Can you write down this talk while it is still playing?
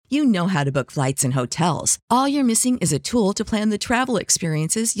You know how to book flights and hotels. All you're missing is a tool to plan the travel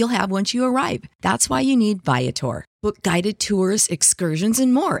experiences you'll have once you arrive. That's why you need Viator. Book guided tours, excursions,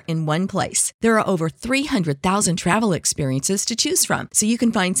 and more in one place. There are over 300,000 travel experiences to choose from, so you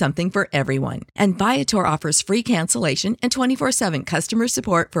can find something for everyone. And Viator offers free cancellation and 24/7 customer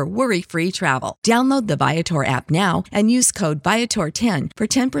support for worry-free travel. Download the Viator app now and use code Viator10 for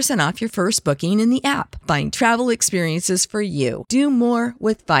 10% off your first booking in the app. Find travel experiences for you. Do more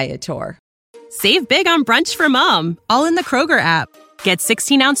with Viator. Save big on brunch for mom, all in the Kroger app. Get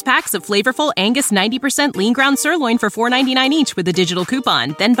 16-ounce packs of flavorful Angus 90% lean ground sirloin for $4.99 each with a digital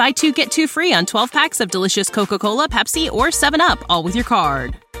coupon. Then buy 2, get 2 free on 12 packs of delicious Coca-Cola, Pepsi, or 7-Up, all with your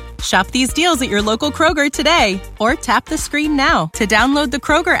card. Shop these deals at your local Kroger today, or tap the screen now to download the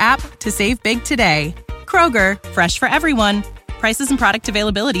Kroger app to save big today. Kroger, fresh for everyone. Prices and product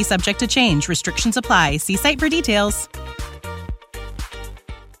availability subject to change. Restrictions apply. See site for details.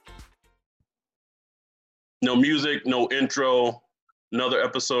 No music, no intro. Another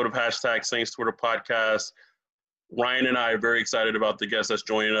episode of Hashtag Saints Twitter podcast. Ryan and I are very excited about the guest that's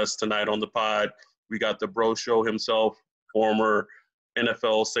joining us tonight on the pod. We got the Bro Show himself, former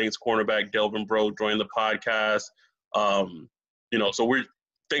NFL Saints cornerback Delvin Breaux joining the podcast. So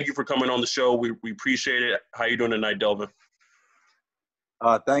thank you for coming on the show. We appreciate it. How you doing tonight, Delvin?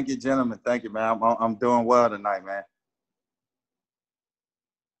 Thank you, gentlemen. Thank you, man. I'm doing well tonight, man.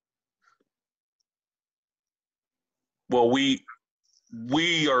 Well,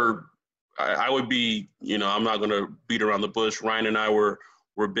 we are, I would be, I'm not going to beat around the bush. Ryan and I were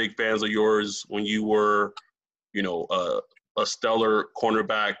big fans of yours when you were, a stellar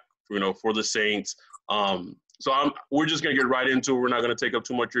cornerback, for the Saints. We're just going to get right into it. We're not going to take up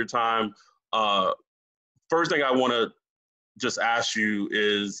too much of your time. First thing I want to just ask you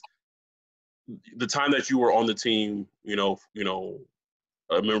is the time that you were on the team, a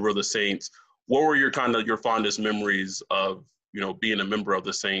member of the Saints, what were your fondest memories of, being a member of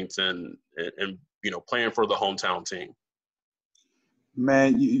the Saints and playing for the hometown team?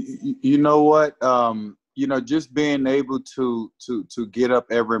 Man, you know what? Just being able to get up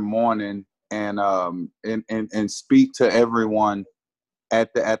every morning and speak to everyone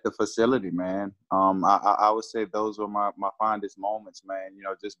at the facility, man. I would say those were my fondest moments, man.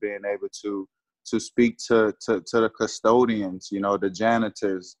 Just being able to speak to the custodians, the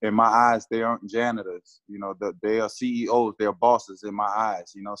janitors. In my eyes, they aren't janitors. They are CEOs, they're bosses in my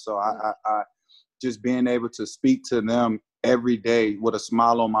eyes. So I just being able to speak to them every day with a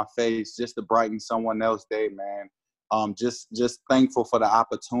smile on my face, just to brighten someone else's day, man. Just thankful for the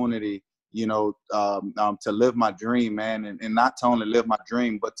opportunity, to live my dream, man, and not to only live my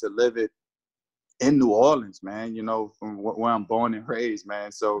dream, but to live it in New Orleans, man, from where I'm born and raised,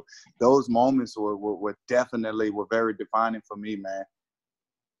 man. So those moments were definitely very defining for me, man.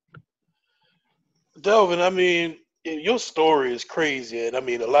 Delvin, I mean, your story is crazy. And I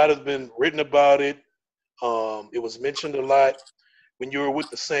mean, a lot has been written about it. It was mentioned a lot when you were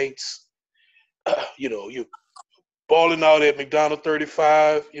with the Saints. You balling out at McDonald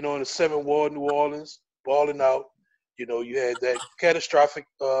 35, in the 7th Ward, New Orleans, balling out. You had that catastrophic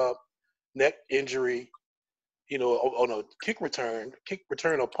neck injury, on a kick return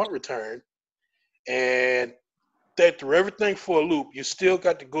or punt return. And that threw everything for a loop. You still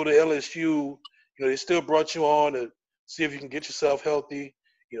got to go to LSU. They still brought you on to see if you can get yourself healthy.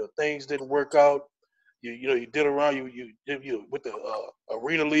 Things didn't work out. You did around, you with the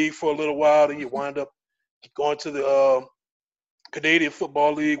Arena League for a little while, then you wind up going to the Canadian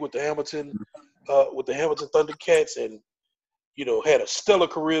Football League with the Hamilton Thundercats, and had a stellar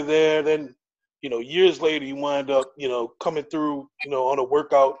career there. Then, years later, you wind up, coming through, on a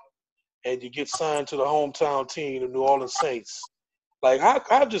workout, and you get signed to the hometown team, the New Orleans Saints. Like,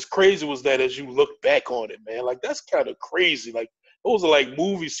 how just crazy was that as you look back on it, man? Like, that's kind of crazy. Like, those are like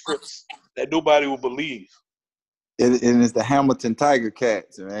movie scripts that nobody would believe. And it's the Hamilton Tiger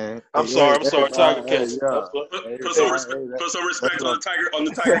Cats, man. I'm sorry, Tiger Cats. Put some respect on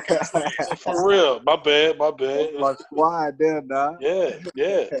the Tiger Cats. For real, my bad. My squad there, nah.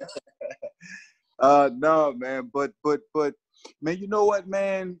 Yeah. No, man, but man, you know what,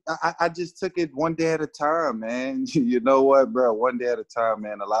 man? I just took it one day at a time, man. You know what, bro? One day at a time,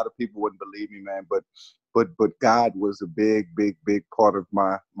 man. A lot of people wouldn't believe me, man, but God was a big part of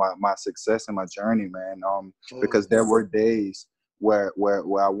my success and my journey, man. Because there were days where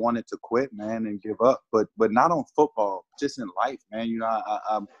I wanted to quit, man, and give up, but not on football, just in life, man.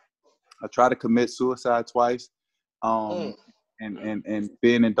 I tried to commit suicide twice, and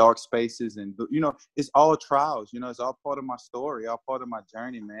being in dark spaces, and it's all trials. It's all part of my story, all part of my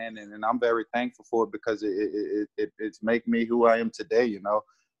journey, man. And I'm very thankful for it because it's make me who I am today.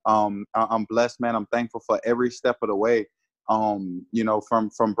 I'm blessed, man. I'm thankful for every step of the way. You know, from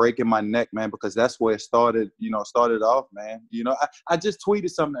breaking my neck, man, because that's where it started, you know, started off, man. You know, I just tweeted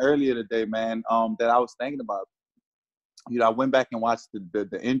something earlier today, man, that I was thinking about. You know, I went back and watched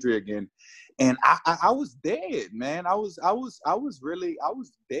the injury again, and I was dead, man. I was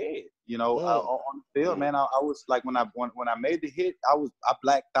dead. You know, on the field, man. I was like when I made the hit, I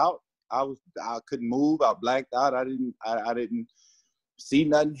blacked out. I couldn't move. I blacked out. I didn't see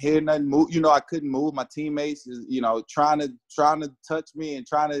nothing, hear nothing, move. You know, I couldn't move. My teammates is, you know, trying to touch me and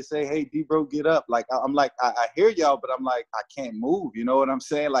trying to say, "Hey, D-Bro, get up." Like I'm like, I hear y'all, but I'm like, I can't move. You know what I'm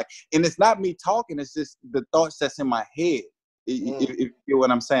saying? Like, and it's not me talking. It's just the thoughts that's in my head. If you know what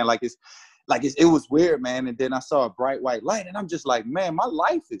I'm saying? It was weird, man. And then I saw a bright white light, and I'm just like, man, my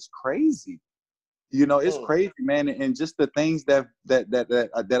life is crazy. You know, it's crazy, man, and just the things that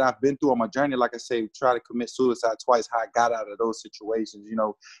I've been through on my journey. Like I say, try to commit suicide twice. How I got out of those situations, you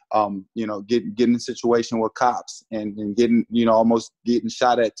know, getting in a situation with cops and getting, you know, almost getting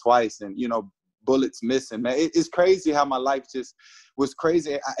shot at twice, and you know, bullets missing, man. It's crazy how my life just was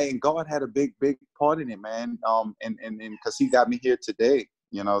crazy, and God had a big part in it, man. And because He got me here today,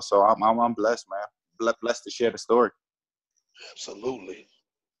 you know, so I'm blessed, man. Blessed to share the story. Absolutely.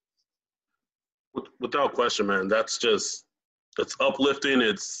 Without question, man. That's just, it's uplifting.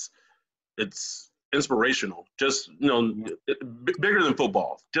 It's inspirational. Just, you know, bigger than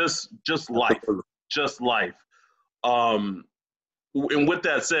football. Just life. And with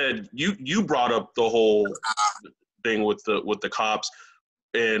that said, you brought up the whole thing with the cops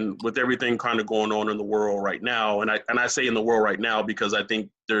and with everything kind of going on in the world right now. And I say in the world right now because I think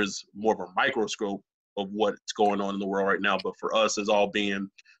there's more of a microscope of what's going on in the world right now. But for us, as all being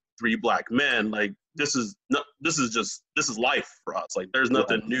 3 Black men, like this is life for us. Like there's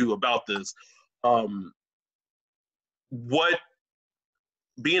nothing new about this. What,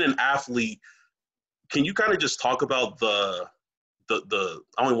 being an athlete, can you kind of just talk about the I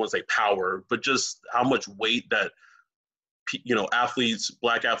don't even want to say power, but just how much weight that, you know,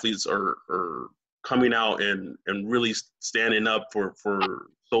 Black athletes are coming out and really standing up for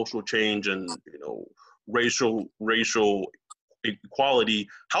social change and, you know, racial equality.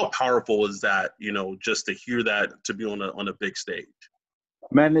 How powerful is that, you know, just to hear that, to be on a big stage?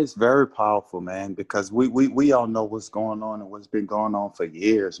 Man, it's very powerful, man, because we all know what's going on and what's been going on for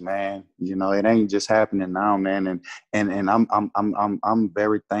years, man. You know, it ain't just happening now, man. And I'm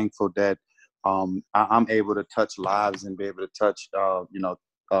very thankful that I'm able to touch lives and be able to touch you know,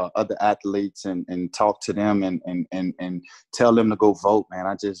 other athletes and talk to them and tell them to go vote, man.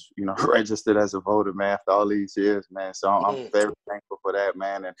 I just, you know, registered as a voter, man, after all these years, man. So I'm very thankful for that,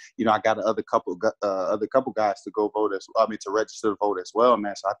 man. And, you know, I got other couple guys to go vote to register to vote as well,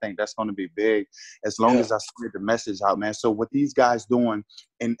 man. So I think that's going to be big as long as I spread the message out, man. So what these guys doing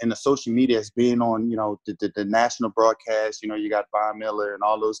in the social media is being on, you know, the national broadcast, you know, you got Von Miller and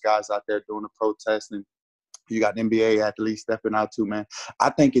all those guys out there doing the protesting. You got NBA athletes stepping out too, man. I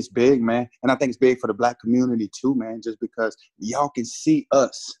think it's big, man. And I think it's big for the Black community too, man, just because y'all can see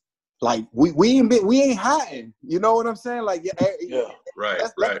us. Like, we ain't hiding. You know what I'm saying? Like, right.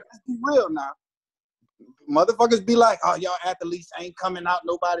 Let's be real now. Motherfuckers be like, oh, y'all athletes ain't coming out,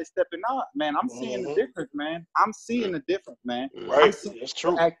 nobody's stepping out. Man, I'm seeing the difference, man. I'm seeing the difference, man. Right, that's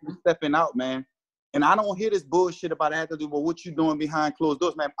true. Actually stepping out, man. And I don't hear this bullshit about athletes, well, what you doing behind closed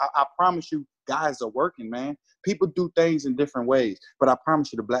doors, man. I promise you, guys are working, man. People do things in different ways. But I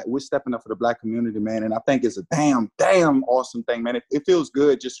promise you, we're stepping up for the Black community, man. And I think it's a damn awesome thing, man. It feels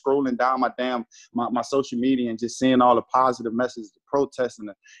good just scrolling down my social media and just seeing all the positive messages, the protests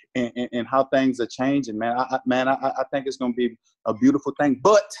and how things are changing, man. I think it's going to be a beautiful thing.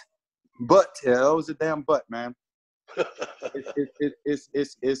 But, that was a damn but, man.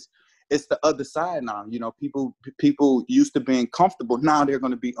 It's the other side now. You know, people used to being comfortable. Now they're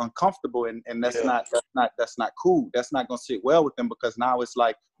going to be uncomfortable, and that's not cool. That's not going to sit well with them, because now it's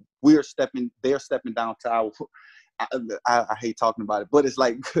like they're stepping down to our. I hate talking about it, but it's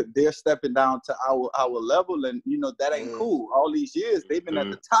like they're stepping down to our level, and you know that ain't cool. All these years they've been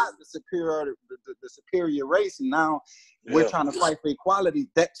at the top, the superior race, and now we're trying to fight for equality.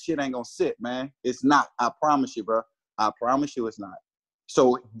 That shit ain't gonna sit, man. It's not. I promise you, bro. I promise you, it's not.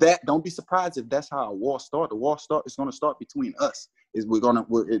 So don't be surprised if that's how a war starts. The war is going to start between us. We're gonna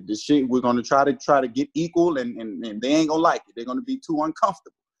try to get equal, and they ain't gonna like it. They're gonna be too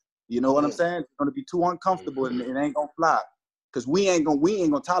uncomfortable. You know what I'm saying? It's gonna be too uncomfortable, and it ain't gonna fly. Because we ain't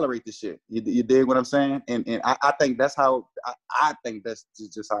gonna tolerate this shit. You dig what I'm saying? And I think that's how I think that's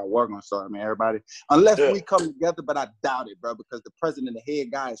just how we're gonna start, man. Everybody, unless we come together, but I doubt it, bro. Because the president, the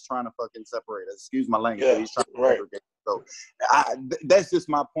head guy, is trying to fucking separate us. Excuse my language. But he's trying to segregate. So that's just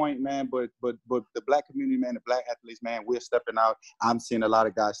my point, man. But the black community, man, the black athletes, man, we're stepping out. I'm seeing a lot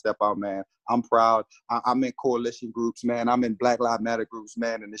of guys step out, man. I'm proud. I'm in coalition groups, man. I'm in Black Lives Matter groups,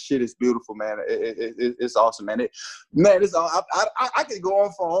 man. And the shit is beautiful, man. It's awesome, man. It's all, I could go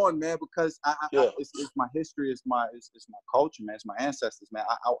on for on, man, because it's my history, it's my culture, man. It's my ancestors, man.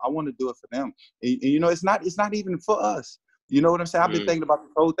 I want to do it for them. And, you know, it's not even for us. You know what I'm saying? I've been thinking about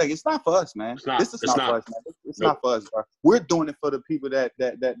this whole thing. It's not for us, man. This is not for us, man. It's not for us, bro. We're doing it for the people that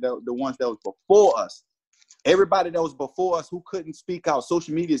the ones that was before us. Everybody that was before us who couldn't speak out.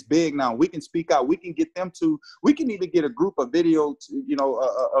 Social media is big now. We can speak out. We can get them to. We can even get a group of video, you know,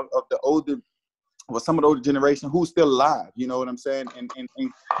 of the older, or some of the older generation who's still alive. You know what I'm saying? And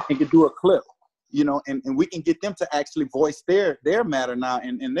can do a clip. You know, and we can get them to actually voice their matter now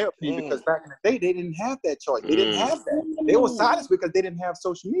and their opinion, because back in the day, they didn't have that choice. They didn't have that. They were silenced because they didn't have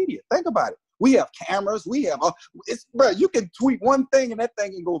social media. Think about it. We have cameras. We have, bro, you can tweet one thing and that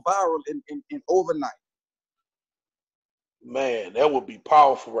thing can go viral in overnight. Man, that would be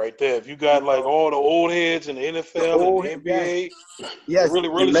powerful right there. If you got like all the old heads in the NFL and the NBA, yes, really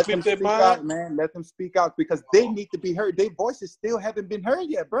let speak them their speak mind, out, man. Let them speak out, because they need to be heard. Their voices still haven't been heard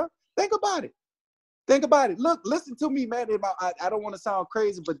yet, bro. Think about it. Think about it. Look, listen to me, man. I don't want to sound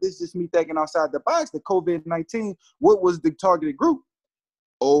crazy, but this is just me thinking outside the box. The COVID-19, what was the targeted group?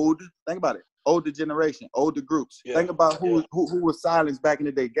 Think about it. Older generation, older groups. Yeah. Think about who was silenced back in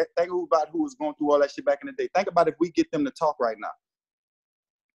the day. Think about who was going through all that shit back in the day. Think about if we get them to talk right now.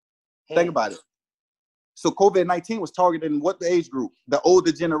 Think about it. So COVID-19 was targeting what the age group? The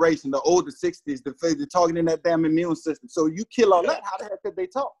older generation, the older 60s, the targeting that damn immune system. So you kill all that, how the heck could they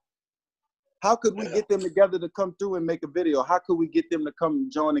talk? How could we get them together to come through and make a video? How could we get them to come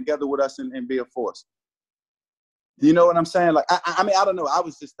join together with us and be a force? You know what I'm saying? Like, I mean, I don't know. I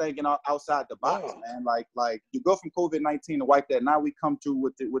was just thinking outside the box, man. Like you go from COVID-19 to wipe that. Now we come through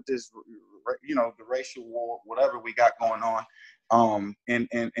with this, you know, the racial war, whatever we got going on. And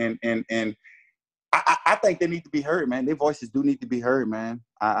I think they need to be heard, man. Their voices do need to be heard, man.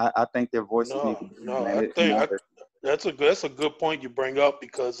 I think their voices need to be heard, man. That's a good point you bring up,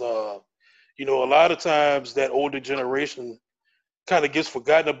 because you know, a lot of times that older generation kind of gets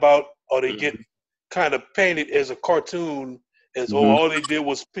forgotten about, or they get kind of painted as a cartoon, as all they did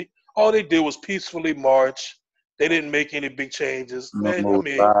was peacefully march. They didn't make any big changes. Man, I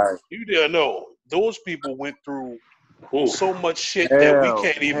mean, you didn't know those people went through so much shit that we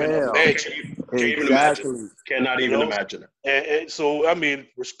can't even imagine. Exactly. Cannot even imagine it. And so, I mean,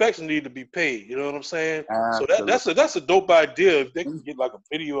 respects need to be paid. You know what I'm saying? Absolutely. So that's a dope idea. If they can get like a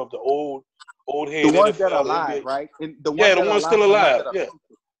video of the old head, the ones NFL, that are alive, right? And the ones still alive.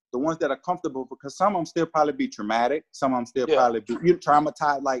 The ones that are comfortable, because some of them still probably be traumatic. Some of them still probably be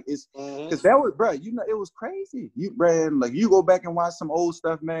traumatized. Like, it's because that was, bro. You know, it was crazy. Like you go back and watch some old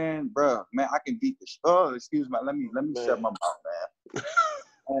stuff, man, bro. Man, I can beat the. Oh, excuse me. Let me shut my mouth, man.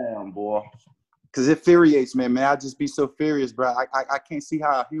 Damn, boy. Because it infuriates me, man. I just be so furious, bro. I can't see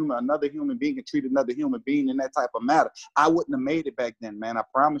how another human being can treat another human being in that type of matter. I wouldn't have made it back then, man. I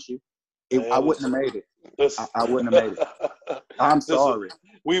promise you. I wouldn't have made it. I wouldn't have made it. I'm sorry.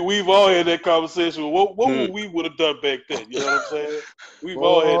 We've all had that conversation. What we would have done back then? You know what I'm saying? We've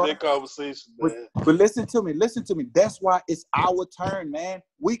all had that conversation, man. But listen to me. That's why it's our turn, man.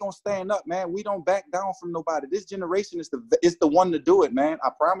 We gonna stand up, man. We don't back down from nobody. This generation is the one to do it, man.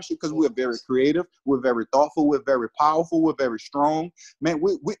 I promise you, because we're very creative, we're very thoughtful, we're very powerful, we're very strong, man.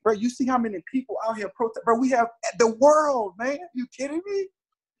 We bro, you see how many people out here protest, bro? We have the world, man. You kidding me?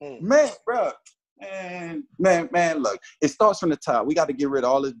 Man, bro. Man, look, it starts from the top. We got to get rid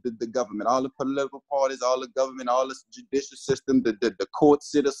of all of the government, all the political parties, all the government, all the judicial system, the court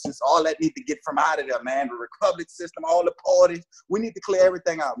citizens, all that need to get from out of there, man. The republic system, all the parties. We need to clear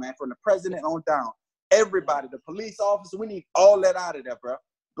everything out, man, from the president on down. Everybody, the police officer, we need all that out of there, bro,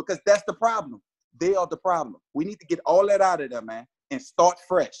 because that's the problem. They are the problem. We need to get all that out of there, man, and start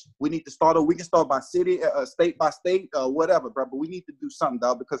fresh. We need to start. We can start by city, state by state, whatever, bro. But we need to do something,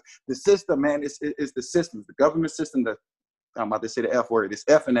 dog, because the system, man, is the system, the government system. I'm about to say the F word. It's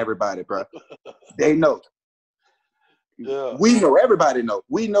effing everybody, bro. They know. Yeah. We know. Everybody know.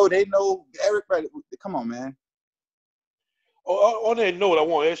 We know. They know. Everybody. Come on, man. On that note, I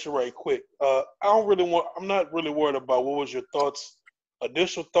want to ask you right quick. I'm not really worried about what was your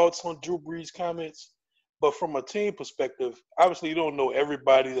initial thoughts on Drew Brees' comments. But from a team perspective, obviously you don't know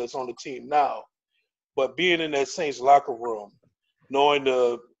everybody that's on the team now. But being in that Saints locker room, knowing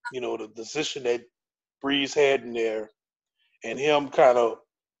the position that Brees had in there, and him kind of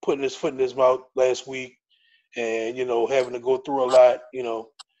putting his foot in his mouth last week, and having to go through a lot,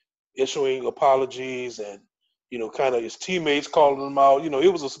 issuing apologies and kind of his teammates calling him out.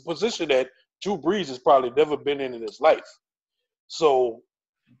 It was a position that Drew Brees has probably never been in his life. So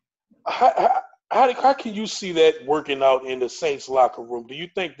how can you see that working out in the Saints locker room? Do you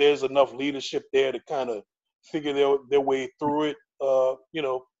think there's enough leadership there to kind of figure their way through it,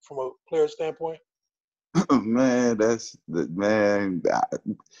 from a player standpoint? Man, man.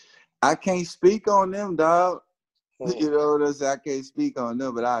 I can't speak on them, dog. You know what I'm saying? I can't speak on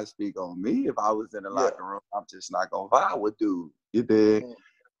them, but I speak on me. If I was in the locker room, I'm just not gonna vibe with dude. You did,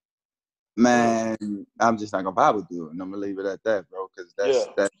 man. I'm just not gonna vibe with dude, and I'm gonna leave it at that, bro. Because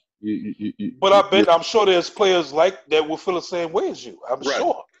that's you. But I'm sure there's players like that will feel the same way as you. I'm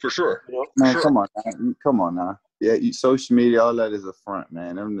sure, for sure. Man, come on now. Yeah, social media, all that is a front,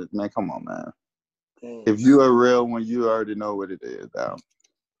 man. Man, come on, man. If you are real one, you already know what it is, dog.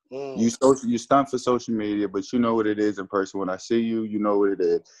 You stunt for social media, but you know what it is in person. When I see you, you know what it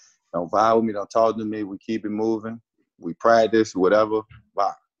is. Don't vibe with me. Don't talk to me. We keep it moving. We practice, whatever.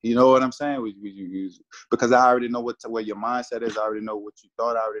 Bye. You know what I'm saying? Because I already know where your mindset is. I already know what you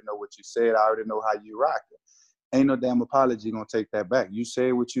thought. I already know what you said. I already know how you rock it. Ain't no damn apology gonna take that back. You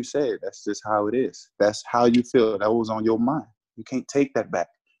said what you said. That's just how it is. That's how you feel. That was on your mind. You can't take that back.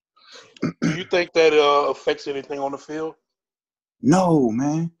 Do you think that affects anything on the field? No,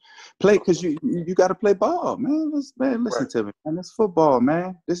 man. Play because you got to play ball, man. Listen to me, man. It's football,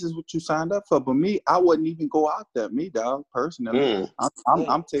 man. This is what you signed up for. But me, I wouldn't even go out there. Me, dog, personally,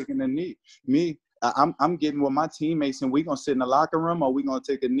 I'm taking a knee. Me, I'm getting with my teammates, and we gonna sit in the locker room, or we gonna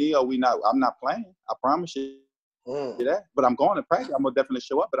take a knee, or we not. I'm not playing. I promise you that. But I'm going to practice. I'm gonna definitely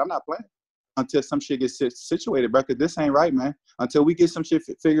show up, but I'm not playing until some shit gets situated, bro. Cause this ain't right, man. Until we get some shit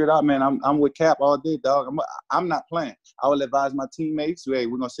figured out, man. I'm with Cap all day, dog. I'm not playing. I will advise my teammates, hey,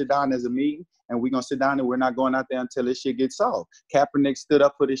 we're gonna sit down as a meeting, and we're gonna sit down, and we're not going out there until this shit gets solved. Kaepernick stood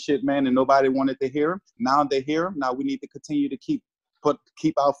up for this shit, man, and nobody wanted to hear him. Now they hear him. Now we need to continue to keep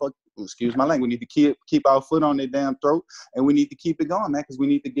our foot. Excuse my language. We need to keep our foot on their damn throat, and we need to keep it going, man, because we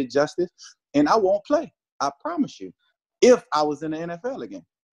need to get justice. And I won't play. I promise you. If I was in the NFL again.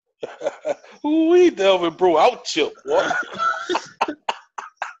 We Delvin, bro, out chip. What?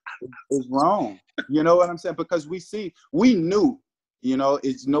 It's wrong. You know what I'm saying? Because we knew,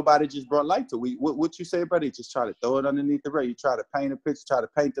 it's nobody just brought light to it. What you say, buddy? Just try to throw it underneath the rug. You try to paint a picture, try to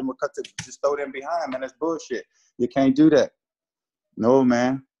paint them, just throw them behind, man. That's bullshit. You can't do that. No,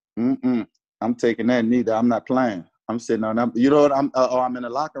 man. I'm taking that neither. I'm not playing. I'm sitting on them. You know what? I'm in the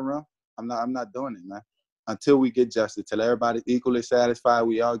locker room. I'm not doing it, man. Until we get justice, till everybody's equally satisfied,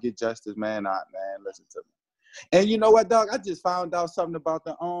 we all get justice, man. Listen to me. And you know what, dog? I just found out something about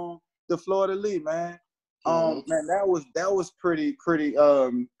the Florida League, man. Man, that was pretty crazy.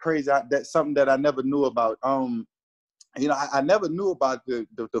 That's something that I never knew about. I never knew about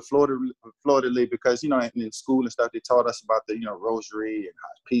the Florida League because in school and stuff they taught us about the rosary and how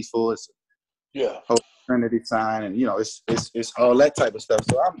it's peaceful. It's Trinity sign, and it's all that type of stuff.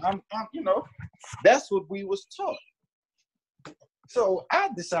 So I'm that's what we was taught. So I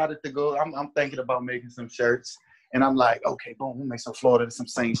decided to go. I'm thinking about making some shirts, and I'm like, okay, boom, we'll make some Florida, some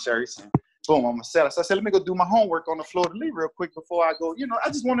Saints shirts, and boom, I'm gonna sell it. So I said, let me go do my homework on the Florida League real quick before I go. I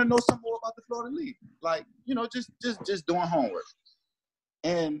just want to know some more about the Florida League, like just doing homework.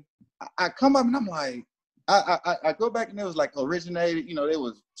 And I come up and I'm like, I go back and it was like originated. There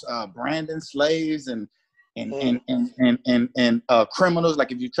was branding slaves and criminals.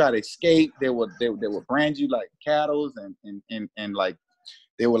 Like if you try to escape, they would brand you like cattle and like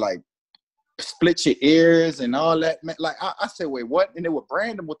they would like split your ears and all that. Like I said, wait, what? And they would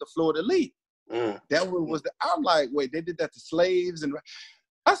brand them with the Florida League. That was I'm like, wait, they did that to slaves? And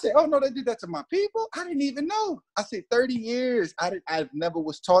I said, oh no, they did that to my people? I didn't even know. I said 30 years. I never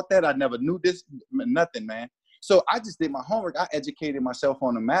was taught that. I never knew this, nothing, man. So I just did my homework. I educated myself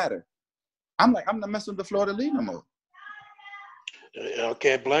on the matter. I'm like, I'm not messing with the Florida League no more. I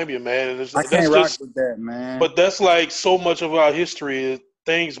can't blame you, man. I can't rock with that, man. But that's like so much of our history is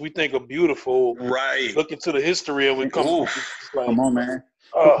things we think are beautiful. Right. Look into the history and we come on, man.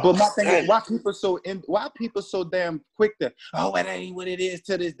 But my thing is, why people so damn quick to, it ain't what it is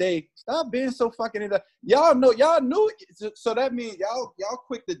to this day. Stop being so fucking into. Y'all knew it. So that means y'all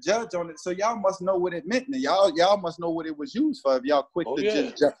quick to judge on it. So y'all must know what it meant. Now y'all must know what it was used for. If y'all quick to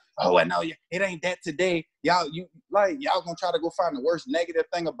just judge. I know it ain't that today. Y'all gonna try to go find the worst negative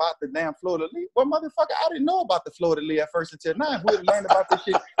thing about the damn Florida League. Well, motherfucker, I didn't know about the Florida League at first until now. We would have learned about this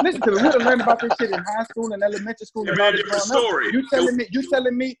shit. Listen to me. We would have learned about this shit in high school and elementary school. It'd be a different story. You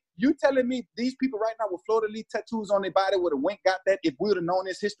telling me these people right now with Florida League tattoos on their body would have got that if we would have known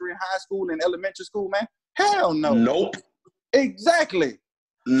this history in high school and elementary school, man? Hell no. Nope. Exactly.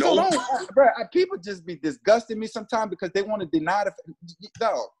 So No. bro, people just be disgusting me sometimes because they want to deny the.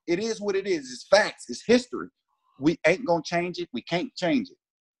 Dog, it is what it is. It's facts. It's history. We ain't gonna change it. We can't change it.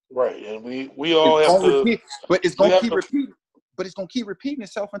 Right, and we all have to. Repeat, but it's gonna keep repeating. But it's gonna keep repeating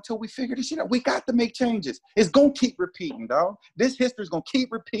itself until we figure this shit out. We got to make changes. It's gonna keep repeating, dog. This history is gonna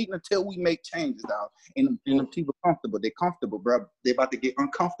keep repeating until we make changes, dog. And the people comfortable. They're comfortable, bro. They're about to get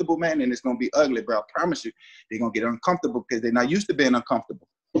uncomfortable, man, and it's gonna be ugly, bro. I promise you, they're gonna get uncomfortable because they're not used to being uncomfortable.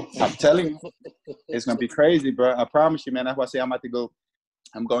 I'm telling you, it's gonna be crazy, bro. I promise you, man. That's why I say I'm about to go.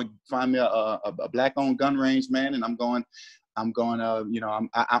 I'm going to find me a black-owned gun range, man, and I'm going. You know,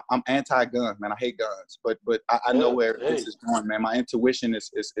 I'm anti-gun, man. I hate guns, but I know where this is going, man. My intuition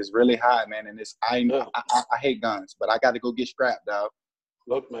is really high, man, and I hate guns, but I got to go get strapped, dog.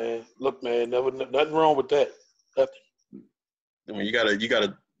 Look, man, nothing wrong with that. Nothing. I mean, you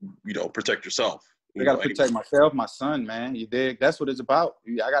gotta, protect yourself. I gotta protect myself, my son, man. You dig? That's what it's about.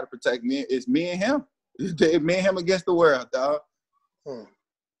 I gotta protect me. It's me and him. Me and him against the world, dog.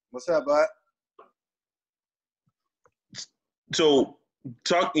 What's up, bud? So,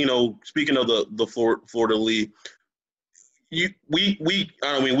 speaking of the Florida League, we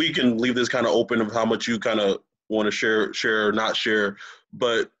can leave this kind of open of how much you kind of want to share or not share,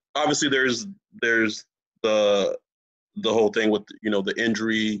 but obviously there's the whole thing with the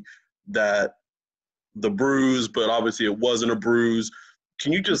injury, that the bruise, but obviously it wasn't a bruise.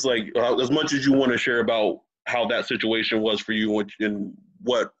 Can you just as much as you want to share about how that situation was for you and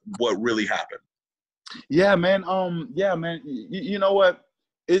what really happened? Yeah, man. You know what?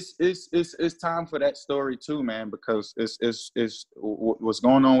 It's time for that story too, man, because it's what's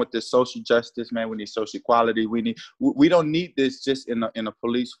going on with this social justice, man. We need social equality. We don't need this just in a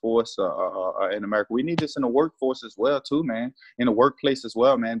police force in America. We need this in the workforce as well too, man. In the workplace as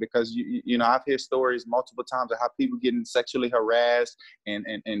well, man, because I've heard stories multiple times of how people getting sexually harassed and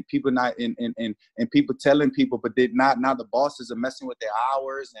people not and people telling people, but now the bosses are messing with their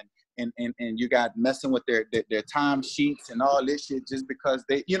hours and you got messing with their time sheets and all this shit just because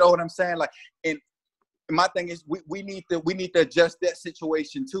they, you know what I'm saying? Like, and my thing is we need to adjust that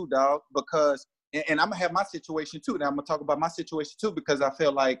situation too, dog, because, and I'm gonna have my situation too. Now I'm gonna talk about my situation too, because I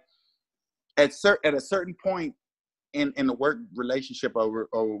feel like at a certain point in the work relationship or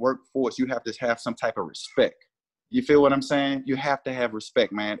workforce, you have to have some type of respect. You feel what I'm saying? You have to have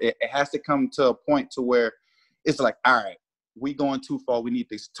respect, man. It has to come to a point to where it's like, all right, we going too far. We need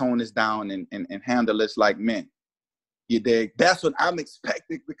to tone this down and handle this like men. You dig? That's what I'm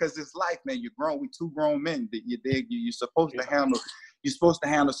expecting, because it's life, man. You're grown. We two grown men. You dig? You're supposed to handle. You're supposed to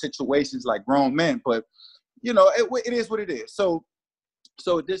handle situations like grown men. But it is what it is. So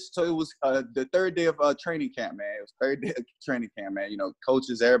it was the third day of training camp, man. It was third day of training camp, man.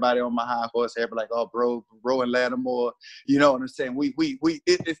 Coaches, everybody on my high horse, everybody like, oh, bro and Lattimore. You know what I'm saying?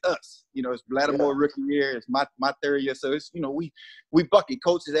 It's us. It's Lattimore rookie year. It's my third year. So it's we bucket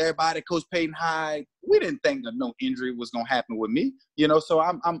coaches, everybody. Coach Peyton Hyde. We didn't think that no injury was gonna happen with me. So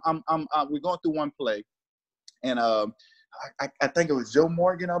we're going through one play, and I think it was Joe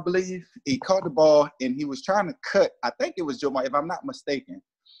Morgan, I believe. He caught the ball and he was trying to cut. I think it was Joe Morgan, if I'm not mistaken.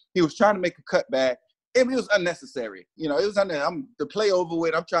 He was trying to make a cut back. It was unnecessary. It was unnecessary. The play over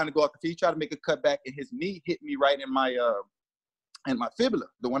with. I'm trying to go off the field. He tried to make a cut back, and his knee hit me right in my fibula,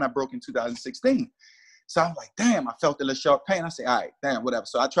 the one I broke in 2016. So I'm like, damn, I felt a little sharp pain. I said, all right, damn, whatever.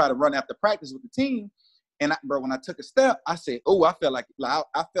 So I tried to run after practice with the team. And when I took a step, I said, "Oh, I felt like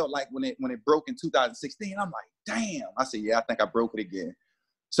when it broke in 2016." I'm like, "Damn!" I said, "Yeah, I think I broke it again."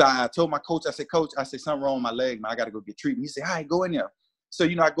 So I told my coach, I said, "Coach, something wrong with my leg, man. I got to go get treatment." He said, "All right, go in there." So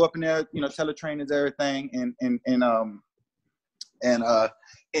I go up in there, tell the trainers everything, and they're like,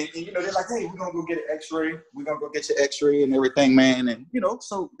 "Hey, we're gonna go get an X-ray. We're gonna go get your X-ray and everything, man." And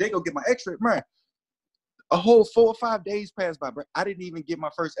so they go get my X-ray, man. A whole 4 or 5 days passed by, bro. I didn't even get my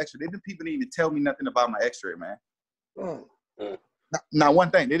first X-ray. People didn't even tell me nothing about my X-ray, man. Not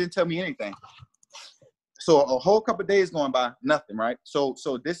one thing. They didn't tell me anything. So a whole couple of days going by, nothing, right? So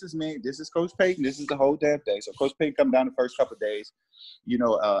this is me. This is Coach Peyton. This is the whole damn day. So Coach Peyton come down the first couple of days,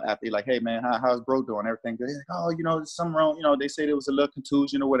 after like, "Hey, man, how's bro doing?" Everything good. He's like, "Oh, there's something wrong." They say there was a little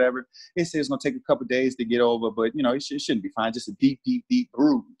contusion or whatever. They say it's going to take a couple of days to get over, but, it shouldn't be fine. Just a deep, deep, deep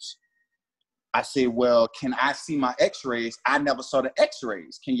bruise. I said, "Well, can I see my X-rays? I never saw the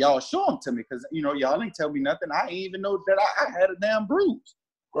X-rays. Can y'all show them to me? Because, y'all ain't tell me nothing. I ain't even know that I had a damn bruise."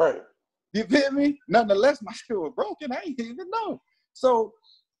 Right. You feel me? Nonetheless, my shit was broken. I ain't even know. So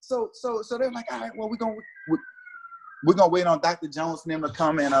they're like, "All right, well, we're gonna wait on Dr. Jones and them to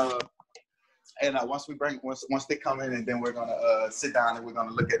come and once they come in, and then we're gonna sit down and we're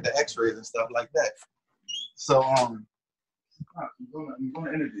gonna look at the X-rays and stuff like that." So I'm going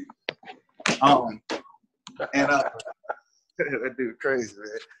to interview. And that dude crazy,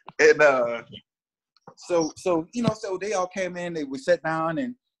 man. And so they all came in. We sat down,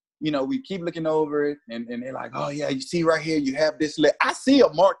 and we keep looking over it, and they're like, oh yeah, you see right here, you have this. I see a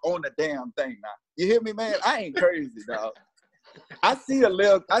mark on the damn thing now. You hear me, man? I ain't crazy, dog. I see a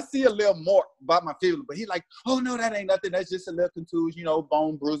little mark by my finger, but he's like, oh no, that ain't nothing. That's just a little contusion,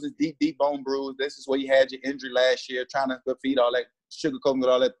 bone bruises, deep bone bruise. This is where you had your injury last year, trying to defeat all that sugarcoating with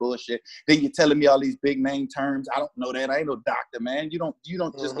all that bullshit. Then you're telling me all these big name terms. I don't know that. I ain't no doctor, man. You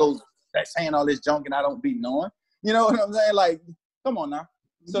don't just go saying all this junk and I don't be knowing. You know what I'm saying? Like, come on now.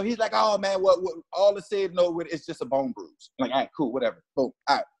 So he's like, oh man, what all the said no with it's just a bone bruise. I'm like, all right, cool, whatever. Boom.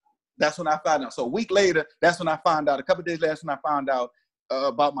 All right. That's when I found out. So a week later, that's when I found out. A couple of days later, that's when I found out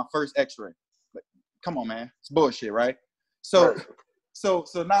about my first x-ray. Like, come on, man. It's bullshit, right? So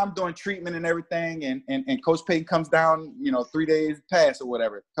now I'm doing treatment and everything, and Coach Payton comes down, 3 days past or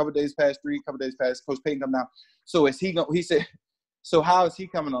whatever. A couple of days past, couple of days past, Coach Payton comes down. So he said, so how is he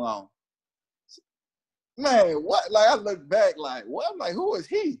coming along? Man, what? Like, I look back like, what? I'm like, who is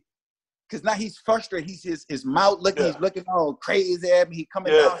he? Because now he's frustrated. His mouth looking, he's looking all crazy at me. He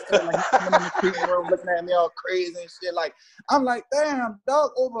coming downstairs, like he's coming in the treatment room looking at me all crazy and shit. Like, I'm like, damn,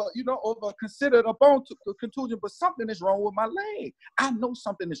 dog, over considered a bone contusion, but something is wrong with my leg. I know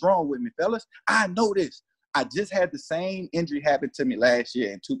something is wrong with me, fellas. I know this. I just had the same injury happen to me last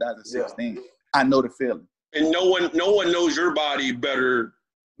year in 2016. Yeah. I know the feeling. And no one knows your body better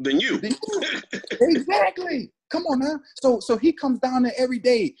than you. Exactly. Come on now. So he comes down there every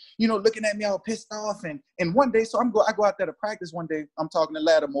day, looking at me all pissed off. And one day, so I go out there to practice one day. I'm talking to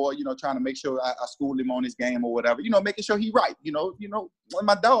Lattimore, trying to make sure I school him on his game or whatever, making sure he right.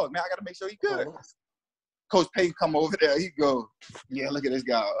 My dog, man, I got to make sure he good. Coach Payton come over there. He go, yeah, look at this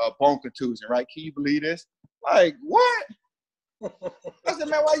guy, bone contusion, right? Can you believe this? Like, what? I said,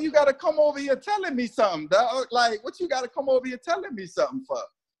 man, why you got to come over here telling me something, dog? Like, what you got to come over here telling me something for?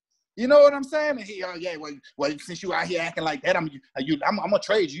 You know what I'm saying? And he, well, since you out here acting like that, I'm gonna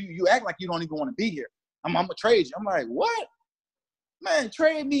trade you. You act like you don't even want to be here. I'm gonna trade you. I'm like, what? Man,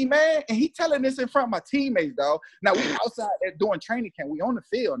 trade me, man. And he telling this in front of my teammates, dog. Now we outside doing training camp. We on the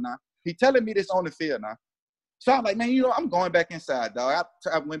field now. He telling me this on the field now. So I'm like, man, I'm going back inside, dog.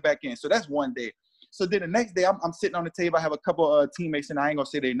 I went back in. So that's one day. So then the next day, I'm sitting on the table. I have a couple of teammates, and I ain't gonna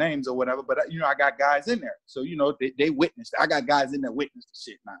say their names or whatever, but I got guys in there. So they witnessed. I got guys in there witnessed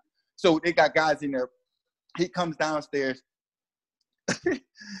the shit now. So they got guys in there. He comes downstairs.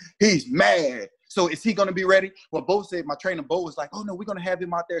 He's mad. So is he going to be ready? Well, Bo said, my trainer Bo was like, oh, no, we're going to have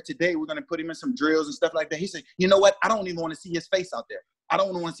him out there today. We're going to put him in some drills and stuff like that. He said, you know what? I don't even want to see his face out there. I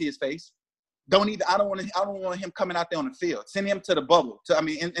don't want to see his face. I don't want him coming out there on the field. Send him to the bubble,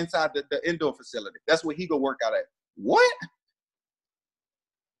 inside the indoor facility. That's where he go work out at. What?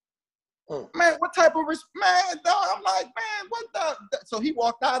 Man, what type of man, dog? I'm like, man, what the? So he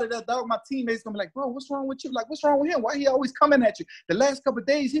walked out of that, dog. My teammates gonna be like, bro, what's wrong with you? Like, what's wrong with him? Why he always coming at you? The last couple of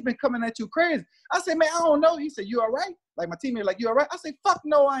days, he been coming at you crazy. I said, man, I don't know. He said, you all right? Like, my teammate, like, you all right? I said, fuck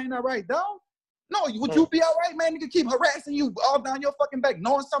no, I ain't all right, dog. No, would you be all right, man? Nigga keep harassing you all down your fucking back,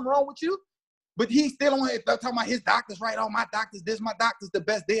 knowing something wrong with you. But he's still on it, talking about his doctor's right. Oh, my doctor's this, my doctor's the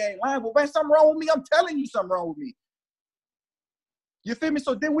best. They ain't lying. Well, man, something wrong with me. I'm telling you something wrong with me. You feel me?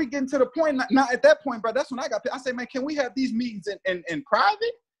 So then we get into the point, now at that point, bro, that's when I say, man, can we have these meetings in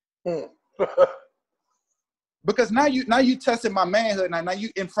private? Because now you tested my manhood. Now you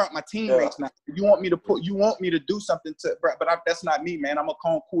in front of my teammates. Now you want me to do something but that's not me, man. I'm a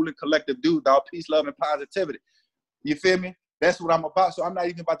calm, cool, and collective dude, dog. Peace, love, and positivity. You feel me? That's what I'm about. So I'm not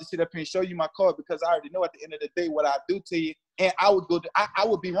even about to sit up here and show you my card because I already know at the end of the day what I do to you. And I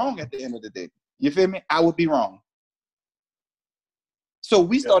would be wrong at the end of the day. You feel me? I would be wrong. So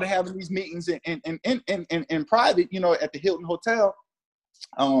we started having these meetings in private, at the Hilton Hotel.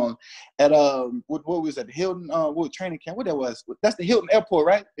 What was at the Hilton? What training camp? What that was? That's the Hilton Airport,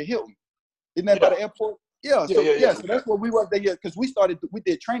 right? The Hilton. Isn't that by the airport? Yeah. So that's what we was there because we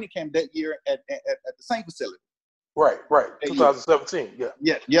did training camp that year at the same facility. Right. 2017.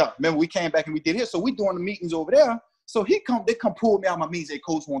 Yeah. Remember we came back and we did here. So we doing the meetings over there. So they come pull me out my meetings. Hey,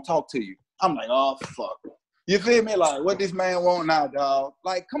 coach won't talk to you. I'm like, oh fuck. You feel me? Like, what this man want now, dog?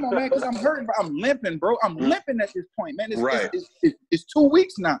 Like, come on, man, because I'm hurting, bro. I'm limping, bro. I'm limping at this point, man. It's 2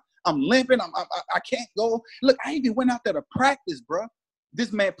 weeks now. I'm limping. I can't go. Look, I even went out there to practice, bro.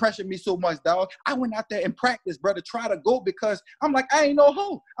 This man pressured me so much, dog. I went out there and practiced, bro, to try to go because I'm like, I ain't no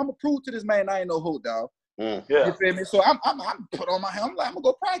hoe. I'm going to prove to this man I ain't no hoe, dog. You feel me? So I'm put on my helmet. I'm like, I'm gonna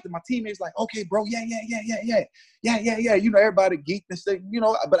go practice. My teammates like, okay, bro, yeah. Everybody geeked and stuff,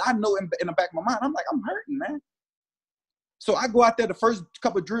 but I know in the back of my mind, I'm like, I'm hurting, man. So I go out there, the first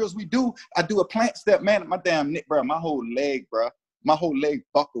couple of drills we do, I do a plant step, man, my damn neck, bro, my whole leg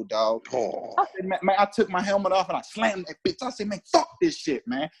buckled, dog. Oh. I said, man, I took my helmet off and I slammed that bitch. I said, man, fuck this shit,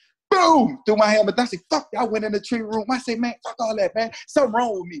 man. Boom, threw my helmet. I said, fuck, I went in the tree room. I said, man, fuck all that, man. Something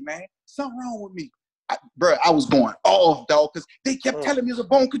wrong with me, man. Something wrong with me. Bro, I was going off, dog, because they kept telling me it was a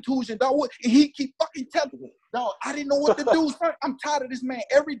bone contusion, dog. And he keep fucking telling me, dog, I didn't know what to do. Son. I'm tired of this man.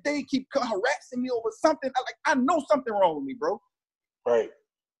 Every day keep harassing me over something. I know something wrong with me, bro. Right.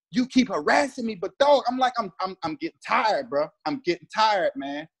 You keep harassing me, but dog, I'm getting tired, bro. I'm getting tired,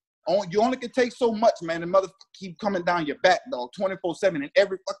 man. You only can take so much, man. The motherfucker keep coming down your back, dog, 24/7. And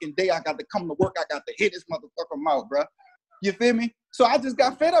every fucking day I got to come to work, I got to hit this motherfucker mouth, bro. You feel me? So I just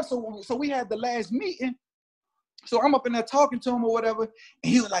got fed up. So we had the last meeting. So I'm up in there talking to him or whatever. And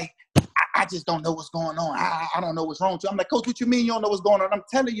he was like, I just don't know what's going on. I don't know what's wrong with you. I'm like, Coach, what you mean you don't know what's going on? I'm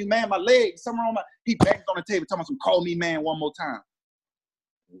telling you, man, my leg, something wrong. He banged on the table, telling me, call me man one more time.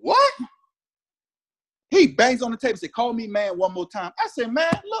 What? He bangs on the table and said, call me man one more time. I said, man,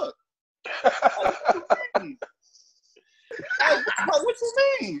 look. What you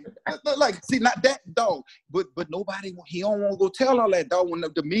mean? Like, see, not that, dog. But nobody, he don't want to go tell all that, dog. When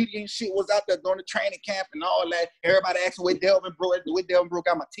the media and shit was out there during the training camp and all that, everybody asking where Delvin Brook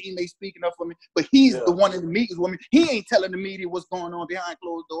got my teammates speaking up for me. But he's the one in the meetings with me. He ain't telling the media what's going on behind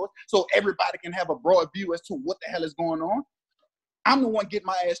closed doors. So everybody can have a broad view as to what the hell is going on. I'm the one getting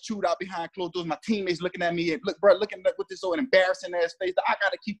my ass chewed out behind closed doors. My teammates looking at me and looking at with this old embarrassing ass face. I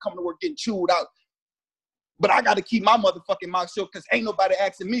got to keep coming to work getting chewed out. But I got to keep my motherfucking mouth shut because ain't nobody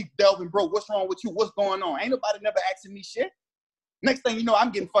asking me, Delvin, bro, what's wrong with you? What's going on? Ain't nobody never asking me shit. Next thing you know,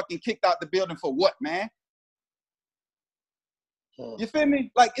 I'm getting fucking kicked out the building for what, man? You feel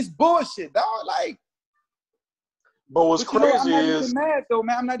me? Like, it's bullshit, dog. Like, but what's crazy I'm not even mad, though,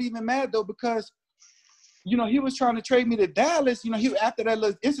 man. I'm not even mad, though, because he was trying to trade me to Dallas. After that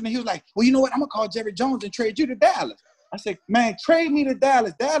little incident, he was like, well, you know what? I'm going to call Jerry Jones and trade you to Dallas. I said, man, trade me to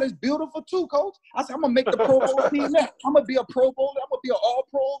Dallas. Dallas beautiful too, coach. I said, I'm going to make the Pro Bowl team there. I'm going to be a Pro Bowler. I'm going to be an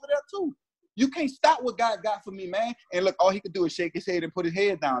all-pro over there too. You can't stop what God got for me, man. And look, all he could do is shake his head and put his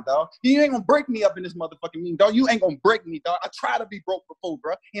head down, dog. You ain't going to break me up in this motherfucking meeting, dog. You ain't going to break me, dog. I try to be broke before,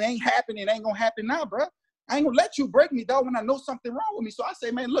 bro. It ain't happening. It ain't going to happen now, bro. I ain't gonna let you break me, dog, when I know something wrong with me. So I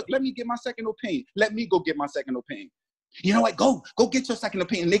say, man, look, let me get my second opinion. Let me go get my second opinion. You know what? Go get your second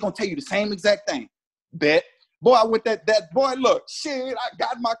opinion. They're gonna tell you the same exact thing. Bet. Boy, I went that boy, look, shit, I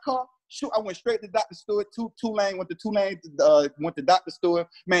got in my car. Shoot, I went straight to Dr. Stewart. Tulane, went to Dr. Stewart.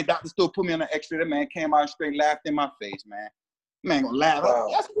 Man, Dr. Stewart put me on an X-ray. That man came out straight, laughed in my face, man. Man gonna laugh. Wow.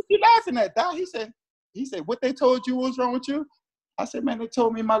 That's what you laughing at, dog. He said, what they told you was wrong with you? I said, man, they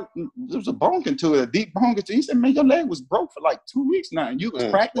told me there was a bone contusion, a deep bone contusion. He said, man, your leg was broke for like 2 weeks now, and you was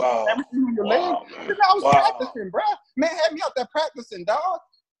practicing everything on your leg. Man. I was practicing, bro. Man had me out there practicing, dog.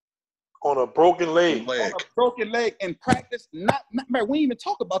 On a broken leg. On a broken leg and practice. Man, we didn't even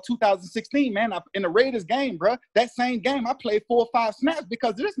talk about 2016, man. In the Raiders game, bro. That same game, I played 4 or 5 snaps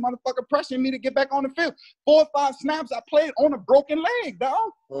because this motherfucker pressuring me to get back on the field. 4 or 5 snaps I played on a broken leg,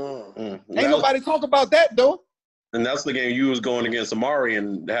 dog. Ain't nobody talk about that, though. And that's the game you was going against Amari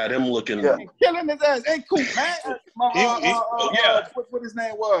and had him looking. Yeah. Killing his ass. Ain't cool, man. What his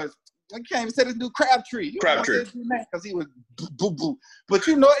name was. I can't even say this dude Crabtree. Crabtree. Because he was boo-boo. But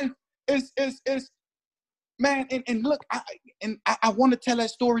it's man, and look, I want to tell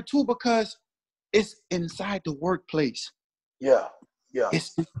that story too because it's inside the workplace. Yeah.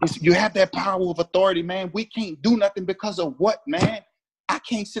 It's you have that power of authority, man. We can't do nothing because of what, man? I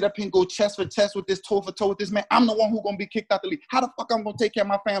can't sit up here and go chest for chest with this, toe for toe with this, man. I'm the one who's going to be kicked out the league. How the fuck I'm going to take care of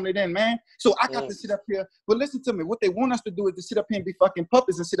my family then, man? So I got to sit up here. But listen to me. What they want us to do is to sit up here and be fucking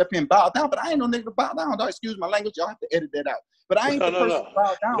puppies and sit up here and bow down. But I ain't no nigga to bow down, dog. Excuse my language. Y'all have to edit that out. But I ain't the person to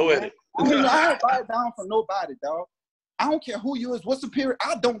bow down, no man. edit. I don't bow down for nobody, dog. I don't care who you is, what's superior.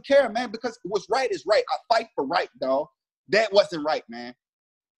 I don't care, man, because what's right is right. I fight for right, dog. That wasn't right, man.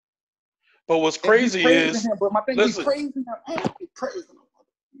 But what's crazy is, but my thing is praising him. I ain't praising him.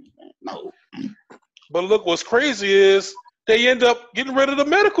 No. But look, what's crazy is they end up getting rid of the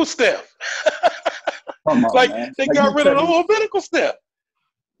medical staff. Come on, man. They got rid of the whole medical staff.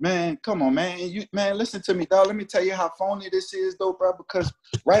 Man, come on, man. Listen to me, dog. Let me tell you how phony this is, though, bro. Because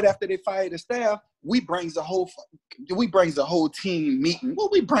right after they fired the staff, we brings a whole team meeting.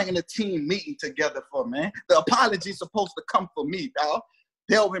 What we bringing a team meeting together for, man? The apology's supposed to come for me, dog.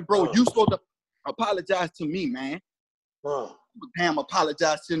 Delvin, bro, you supposed to apologize to me, man. Damn,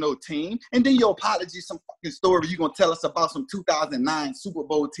 apologize to no team. And then your apology, some fucking story you're going to tell us about some 2009 Super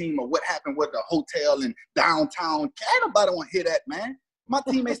Bowl team or what happened with the hotel in downtown. Ain't nobody want to hear that, man. My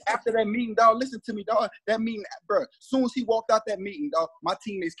teammates after that meeting, dog, listen to me, dog. That meeting, bro, as soon as he walked out that meeting, dog, my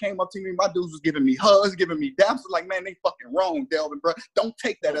teammates came up to me. My dudes was giving me hugs, giving me daps. I was like, man, they fucking wrong, Delvin, bro. Don't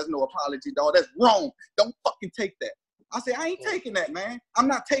take that as no apology, dog. That's wrong. Don't fucking take that. I said, I ain't taking that, man. I'm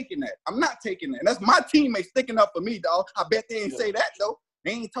not taking that. I'm not taking that. And that's my teammates sticking up for me, dog. I bet they ain't say that, though.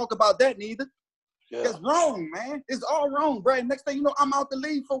 They ain't talk about that neither. Yeah. It's wrong, man. It's all wrong, bro. Next thing you know, I'm out the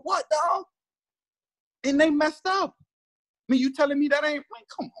league for what, dog? And they messed up. I mean, you telling me that ain't, man,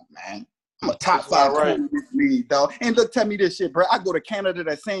 come on, man. I'm a top 5 corner in this league, dog. And look, tell me this shit, bro. I go to Canada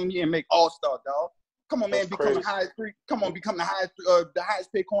that same year and make All-Star, dog. Come on, man. Become the highest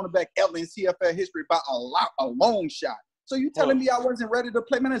paid cornerback ever in CFL history by a long shot. So you telling me I wasn't ready to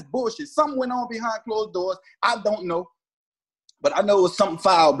play? Man, that's bullshit. Something went on behind closed doors. I don't know. But I know it was something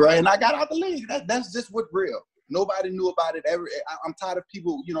foul, bro, and I got out the league. That's just what's real. Nobody knew about it. I'm tired of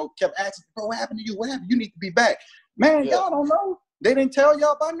people, kept asking, bro, what happened to you? What happened? You need to be back. Man, y'all don't know. They didn't tell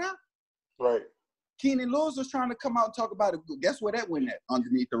y'all by now. Right. Keenan Lewis was trying to come out and talk about it. Guess where that went at?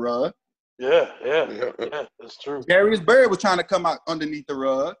 Underneath the rug. Yeah, that's true. Darius Bird was trying to come out underneeth the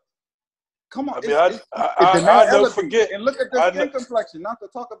rug. Come on. I'll never forget. And look at the skin complexion. Not to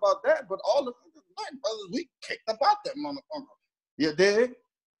talk about that, but all the black brothers, we kicked about that motherfucker. You dig?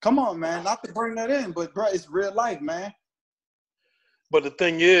 Come on, man. Not to bring that in, but, bro, it's real life, man. But the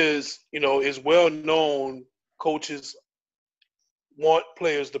thing is, it's well known coaches want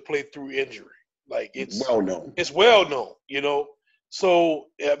players to play through injury. Like, it's well known. It's well known, So,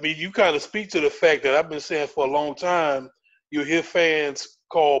 I mean, you kind of speak to the fact that I've been saying for a long time, you hear fans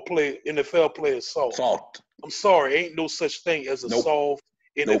call NFL players soft. I'm sorry, ain't no such thing as a soft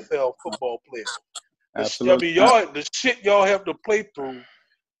NFL football player. Absolutely. I mean, the shit y'all have to play through,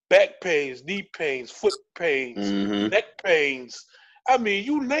 back pains, knee pains, foot pains, neck pains. I mean,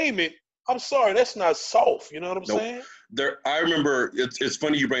 you name it. I'm sorry, that's not soft. You know what I'm saying? I remember, it's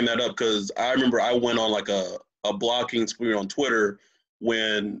funny you bring that up because I remember I went on like a blocking spree on Twitter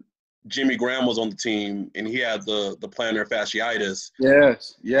when Jimmy Graham was on the team and he had the plantar fasciitis.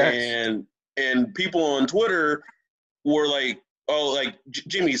 Yes. And people on Twitter were like, "Oh, like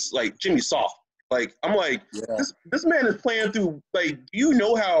Jimmy's soft." Like I'm like, this man is playing through. Like, you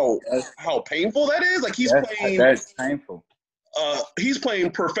know how painful that is. Like playing. That's painful. He's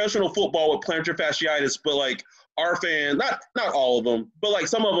playing professional football with plantar fasciitis, but like our fans, not all of them, but like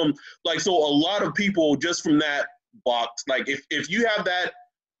some of them, like so a lot of people just from that blocked. Like if you have that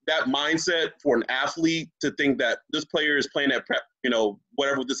mindset for an athlete to think that this player is playing at prep,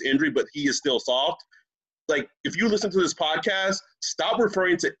 whatever with this injury, but he is still soft. Like if you listen to this podcast, stop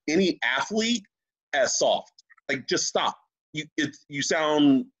referring to any athlete as soft. Like just stop. You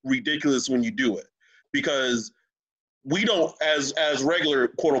sound ridiculous when you do it because we don't, as regular,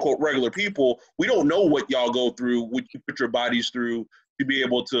 quote unquote, regular people, we don't know what y'all go through, what you put your bodies through to be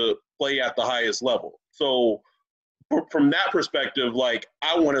able to play at the highest level. So from that perspective, like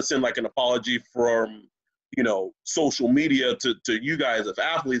I want to send like an apology from, social media to you guys as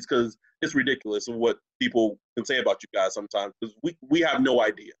athletes, because it's ridiculous of what people can say about you guys sometimes, because we have no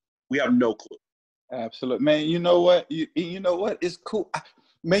idea. We have no clue. Absolutely. Man, you know what? You know what? It's cool.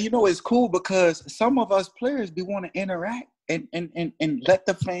 Man, it's cool because some of us players be want to interact and let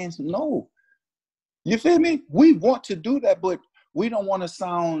the fans know. You feel me? We want to do that, but we don't want to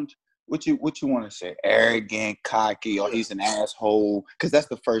sound what you want to say, arrogant, cocky, or he's an asshole, because that's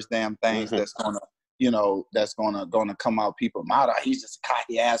the first damn thing that's gonna come out people mouth. He's just a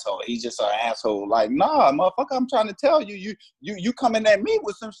cocky asshole. He's just an asshole. Like, nah, motherfucker, I'm trying to tell you, you coming at me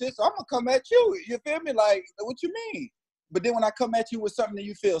with some shit, so I'm gonna come at you. You feel me? Like, what you mean? But then when I come at you with something that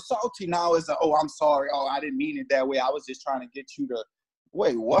you feel salty, now it's I'm sorry. Oh, I didn't mean it that way. I was just trying to get you to.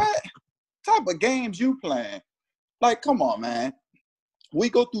 Wait, what type of games you playing? Like, come on, man. We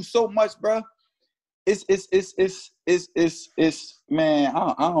go through so much, bro. It's man.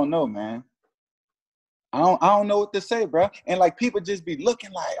 I don't know, man. I don't know what to say, bro. And like people just be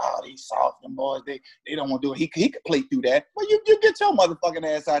looking like, oh, these soft them boys, they don't want to do it. He could play through that. Well, you get your motherfucking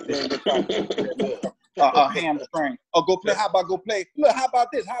ass out there and go try to hamstring. Or go play. How about go play? Look, how about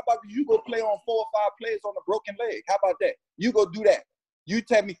this? How about you go play on 4 or 5 plays on a broken leg? How about that? You go do that. You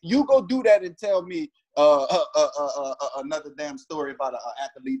tell me. You go do that and tell me another damn story about an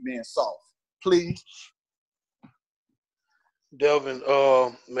athlete being soft, please. Delvin,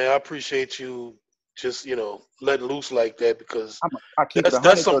 man, I appreciate you just letting loose like that, because I keep it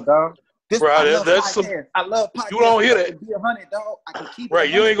 100, dog. I love podcasts. You don't hear that. Be 100, dog. I can keep right.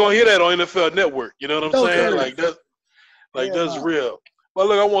 You ain't gonna hear that on NFL Network. You know what I'm saying? Like that. Like that's real. But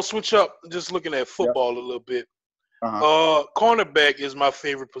look, I want to switch up. Just looking at football a little bit. Cornerback is my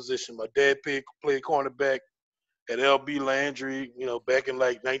favorite position. My dad played cornerback at LB Landry, back in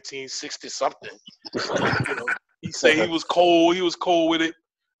like 1960 something. He said he was cold. He was cold with it.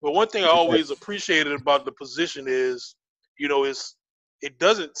 But one thing I always appreciated about the position is, it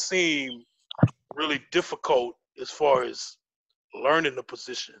doesn't seem really difficult as far as learning the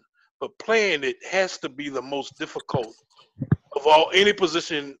position, but playing it has to be the most difficult of any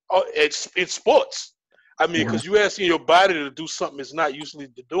position in sports. I mean, because you're asking your body to do something it's not usually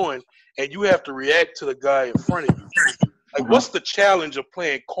doing, and you have to react to the guy in front of you. Like, what's the challenge of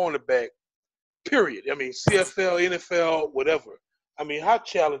playing cornerback, period? I mean, CFL, NFL, whatever. I mean, how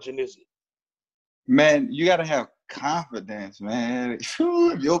challenging is it? Man, you got to have confidence, man. If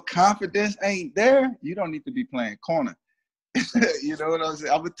your confidence ain't there, you don't need to be playing corner. You know what I'm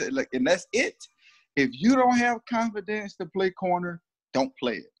saying? I would and that's it. If you don't have confidence to play corner, don't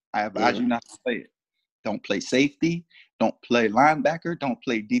play it. I advise you not to play it. Don't play safety. Don't play linebacker. Don't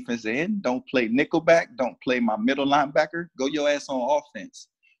play defensive end. Don't play nickelback. Don't play my middle linebacker. Go your ass on offense.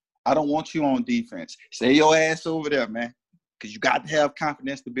 I don't want you on defense. Stay your ass over there, man. Because you got to have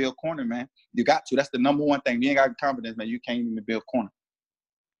confidence to build corner, man. You got to. That's the number one thing. If you ain't got confidence, man, you can't even build corner.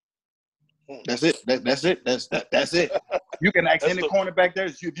 That's it. That's it. That's it. You can ask any cornerback there.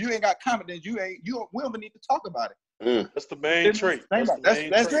 If you ain't got confidence, we don't even need to talk about it. That's the main trait. That's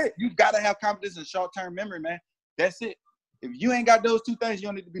it. You got to have confidence and short-term memory, man. That's it. If you ain't got those two things, you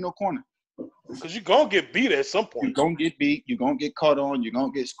don't need to be no corner. Because you're going to get beat at some point. You're going to get beat. You're going to get caught on. You're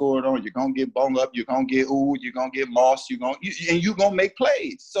going to get scored on. You're going to get bunged up. You're going to get oohed. You're going to get lost. and you're going to make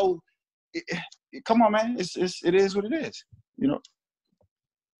plays. So, come on, man. It is what it is,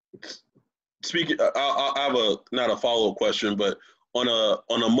 Speaking, I have not a follow-up question, but on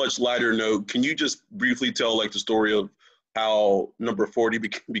a much lighter note, can you just briefly tell the story of how number 40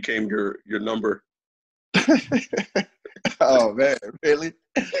 became your number? Oh man, really?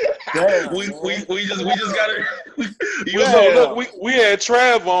 Damn, we just got it. Look, we had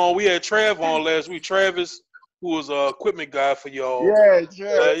Trav on. We had Trav on last week. Travis, who was equipment guy for y'all. Yeah,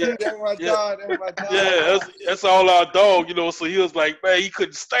 Travis. That's my dog. Yeah, that's all our dog. So he was like, man, he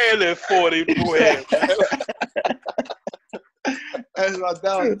couldn't stand that 40. That's my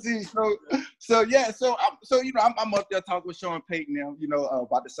dog. I'm up there talking with Sean Payton now,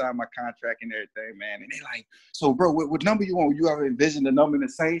 about to sign my contract and everything, man. And they like, so bro, what number you want? You ever envision the number in the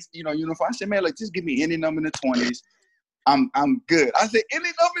Saints, uniform? I said, man, just give me any number in the 20s. I'm good. I said, any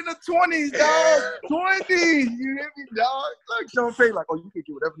number in the 20s, dog. 20. You hear me, dog? Look, Sean Payton like, oh, you can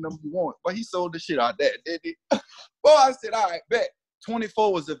get whatever number you want. But he sold the shit out there, didn't he? Well, I said, all right, bet.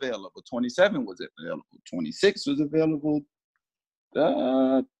 24 was available. 27 was available. 26 was available.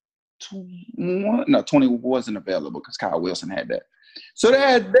 20 wasn't available because Kyle Wilson had that. So they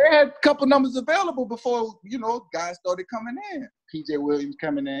had a couple numbers available before, guys started coming in. PJ Williams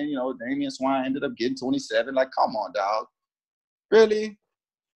coming in, Damian Swine ended up getting 27. Like, come on, dog. Really?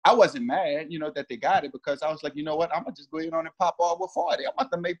 I wasn't mad, that they got it because I was like, you know what? I'm going to just go in on and pop off with 40. I'm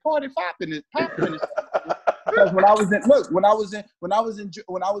about to make 45 in this. Because when I was in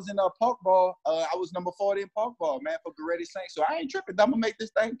park ball, I was number 40 in park ball, man, for Goretti Saints. So I ain't tripping. I'm gonna make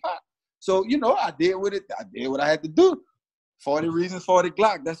this thing pop. So I did with it. I did what I had to do. 40 reasons, 40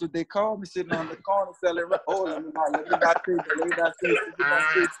 Glock. That's what they call me, sitting on the corner selling. Oh, let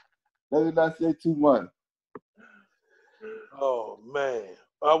me not say too much. Oh man,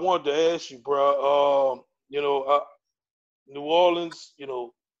 I wanted to ask you, bro. New Orleans.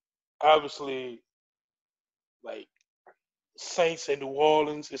 Obviously. Like Saints and New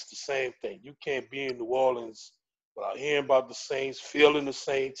Orleans, it's the same thing. You can't be in New Orleans without hearing about the Saints, feeling the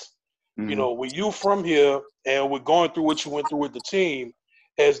Saints. Mm-hmm. When you from here and we're going through what you went through with the team,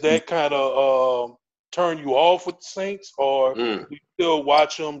 has that kind of turned you off with the Saints, or do you still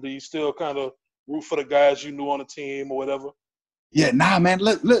watch them? Do you still kind of root for the guys you knew on the team or whatever? Yeah, nah, man.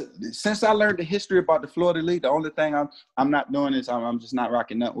 Look. Since I learned the history about the Florida League, the only thing I'm not doing is I'm just not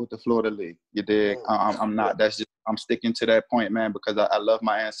rocking up with the Florida League. You dig? I'm not. That's just I'm sticking to that point, man, because I love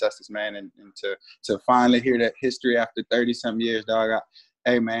my ancestors, man, and to finally hear that history after 30-something years, dog.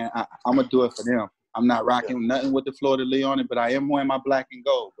 Hey, man, I'm gonna do it for them. I'm not rocking nothing with the Florida League on it, but I am wearing my black and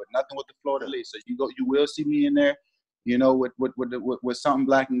gold, but nothing with the Florida League. So you will see me in there, with something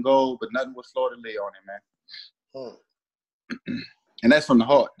black and gold, but nothing with Florida League on it, man. And that's from the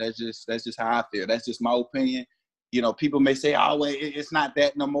heart. That's just how I feel. That's just my opinion. People may say, oh, well, it's not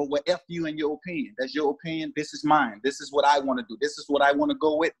that no more. Well, F you and your opinion. That's your opinion. This is mine. This is what I want to do. This is what I want to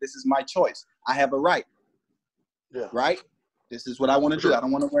go with. This is my choice. I have a right. Yeah. Right? This is what I want to do. I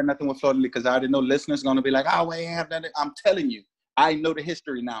don't want to wear nothing with Florida League because I already know listeners are going to be like, oh, well, I have done it. I'm telling you. I know the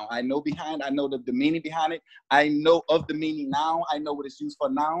history now. I know the meaning behind it. I know of the meaning now. I know what it's used for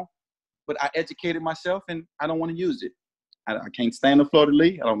now. but I educated myself, and I don't want to use it. I can't stand the Florida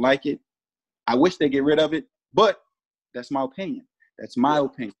League. I don't like it. I wish they get rid of it, but that's my opinion. That's my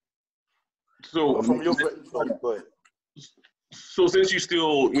opinion. So from your go ahead. So since you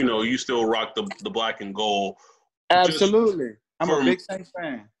still rock the black and gold. Absolutely. I'm a big Saints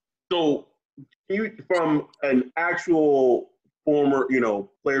fan. So you, from an actual former,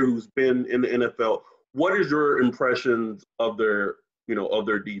 player who's been in the NFL, what is your impressions of their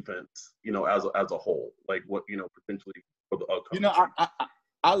defense, as a whole? Like what, potentially for the upcoming?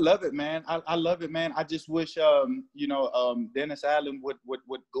 I love it, man. I love it, man. I just wish, Dennis Allen would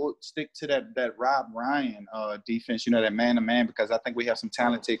go stick to that Rob Ryan defense, that man-to-man, because I think we have some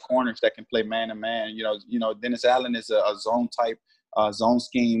talented corners that can play man-to-man. Dennis Allen is a zone type, zone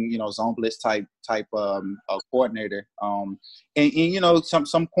scheme, zone blitz type coordinator. And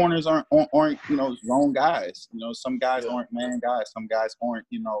some corners aren't zone guys. Some guys aren't man guys. Some guys aren't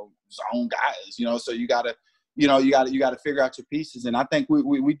zone guys. So you gotta. You got to figure out your pieces, and I think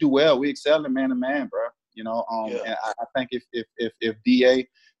we do well. We excel in man-to-man, bro. And I think if DA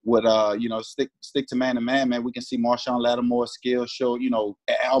would stick to man-to-man, man, we can see Marshawn Lattimore's skill show.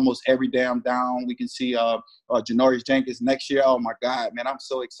 Almost every damn down. We can see Janoris Jenkins next year. Oh my God, man, I'm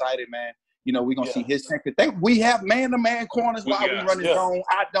so excited, man. We're gonna see his second. We have man-to-man corners while we run the zone.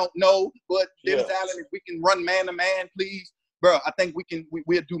 I don't know, but Dennis Allen, if we can run man-to-man, please. Bro, I think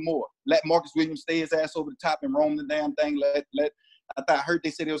we'll do more. Let Marcus Williams stay his ass over the top and roam the damn thing. I heard they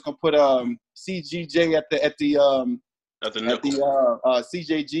said they was gonna put CGJ at the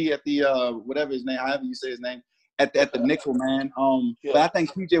CJG at the whatever his name, however you say his name, at the nickel, man. But I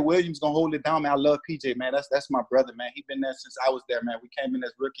think PJ Williams gonna hold it down, man. I love PJ, man. That's my brother, man. He been there since I was there, man. We came in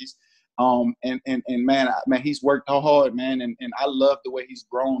as rookies. And man, he's worked hard, man, and I love the way he's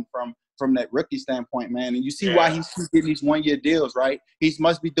grown from that rookie standpoint, man. And you see why he's getting these 1-year deals, right? He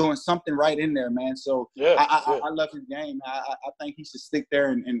must be doing something right in there, man. So I love his game. I think he should stick there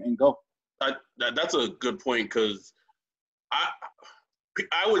and go. That's a good point, because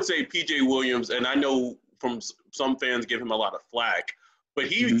I would say PJ Williams, and I know from some fans give him a lot of flack, but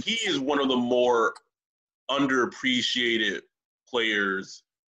he is one of the more underappreciated players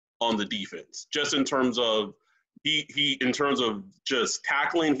on the defense, just in terms of in terms of just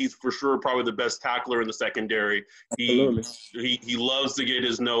tackling, he's for sure probably the best tackler in the secondary. He loves to get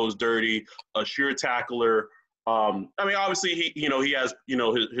his nose dirty, a sure tackler. Obviously he has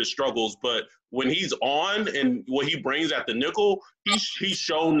his struggles, but when he's on and what he brings at the nickel, he's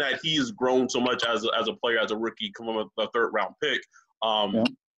shown that he's grown so much as a player, as a rookie, coming with a 3rd round pick,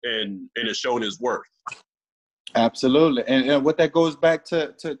 and it's shown his worth. Absolutely, and what that goes back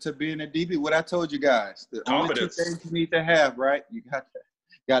to being a DB, what I told you guys, the confidence. Only 2 things you need to have, right? You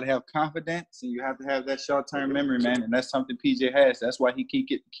got to have confidence, and you have to have that short-term memory, man, and that's something PJ has. That's why he keep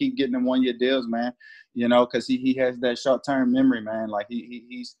getting them 1-year deals, man. Because he has that short-term memory, man. Like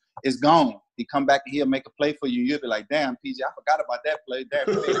he's gone. He come back, he'll make a play for you. You'll be like, damn, PJ, I forgot about that play. Damn,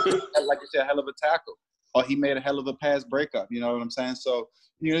 like you said, a hell of a tackle, or he made a hell of a pass breakup. You know what I'm saying? So.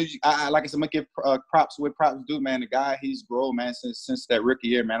 I like I said, I'm gonna give props where props due, man. The guy, he's grown, man, since that rookie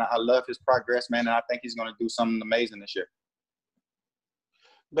year, man. I love his progress, man, and I think he's gonna do something amazing this year.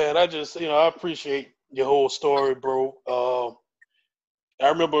 Man, I just, I appreciate your whole story, bro. I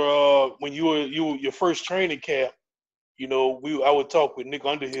remember when you were your first training camp. I would talk with Nick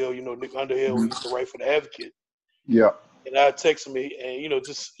Underhill. Nick Underhill who used to write for the Advocate. Yeah. And I texted me, and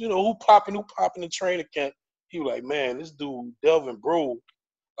just who popping in training camp. He was like, man, this dude Delvin Breaux.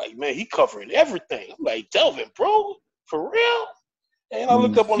 Like, man, he covering everything. I'm like, Delvin Breaux? For real? And I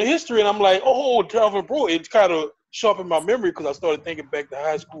looked up on the history, and I'm like, oh, Delvin Breaux. It kind of sharpened my memory because I started thinking back to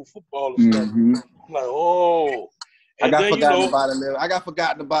high school football and stuff. I'm like, oh. And I got forgotten about it a little. I got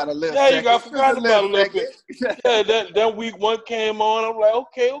forgotten about it a little. Yeah, you got forgotten about it a little bit. Yeah, that week 1 came on. I'm like,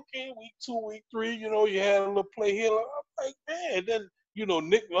 okay. Week 2, week 3, you had a little play here. I'm like, man. Then,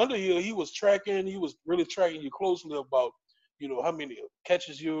 Nick Underhill, he was really tracking you closely about, how many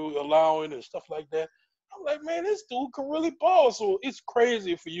catches you allowing and stuff like that. I'm like, man, this dude can really ball. So it's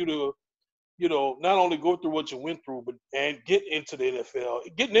crazy for you to, not only go through what you went through, and get into the NFL.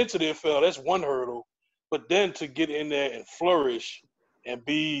 Getting into the NFL, that's one hurdle. But then to get in there and flourish and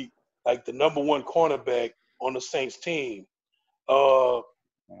be like the number 1 cornerback on the Saints team. So,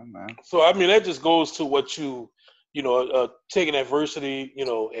 I mean, that just goes to what taking adversity,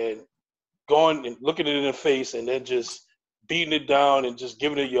 and going and looking it in the face and then just beating it down and just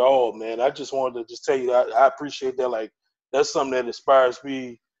giving it your all, man. I just wanted to just tell you that I appreciate that. Like, that's something that inspires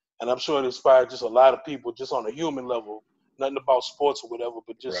me, and I'm sure it inspires just a lot of people just on a human level. Nothing about sports or whatever,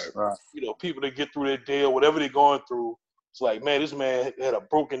 but just, people that get through their day or whatever they're going through, It's like, man, this man had a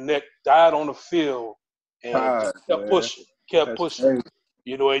broken neck, died on the field, and just kept pushing. Crazy.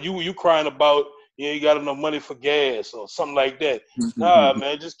 You know, and you crying about you ain't got enough money for gas or something like that. Nah,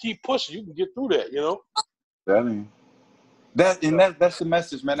 man, just keep pushing. You can get through that. You know. That's the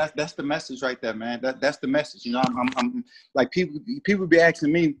message, man. That's the message right there, man. That's the message. You know, I'm like people be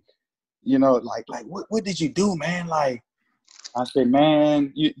asking me, you know, like what did you do, man? Like I said,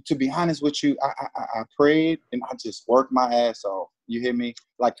 man, to be honest with you, I prayed and I just worked my ass off. You hear me?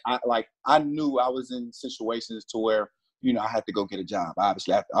 Like I knew I was in situations to where, you know, I had to go get a job.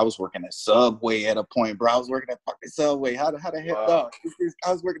 Obviously, I was working at Subway at a point, bro. I was working at fucking Subway. How the hell, dog?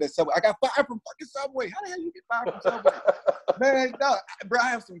 I was working at Subway. I got fired from fucking Subway. How the hell you get fired from Subway? Man, dog, bro,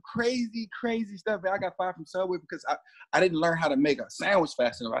 I have some crazy stuff. Man. I got fired from Subway because I didn't learn how to make a sandwich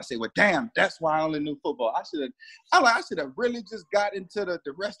fast enough. I said, well, damn, that's why I only knew football. I should have really just got into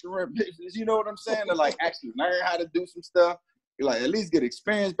the restaurant business. You know what I'm saying? To like actually learn how to do some stuff. Like at least get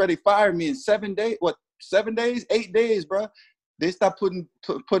experience. But they fired me in 7 days. 7 days, 8 days, bro. They stopped putting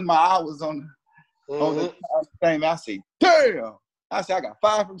my hours on the thing. I say, damn. I said, I got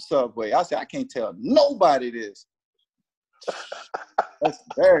fired from Subway. I said, I can't tell nobody this. That's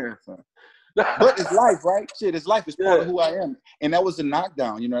embarrassing. But it's life, right? Shit, it's life. It's part of who I am. And that was a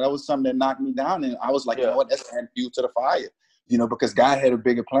knockdown. You know, that was something that knocked me down. And I was like, you know what? That's adding fuel to the fire. You know, because God had a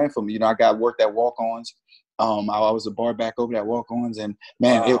bigger plan for me. You know, I got worked at Walk-Ons. I was a bar back over at Walk-Ons, and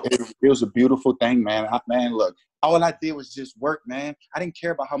man, it was a beautiful thing, man. Man, look, all I did was just work, man. I didn't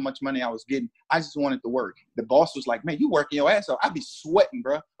care about how much money I was getting. I just wanted to work. The boss was like, man, you working your ass off. I be sweating,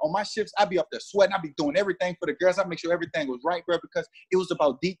 bro. On my shifts, I be up there sweating. I be doing everything for the girls. I make sure everything was right, bro, because it was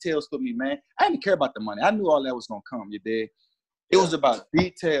about details for me, man. I didn't care about the money. I knew all that was gonna come. You dig? It was about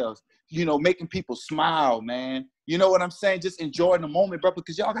details. You know, making people smile, man. You know what I'm saying? Just enjoying the moment, bro,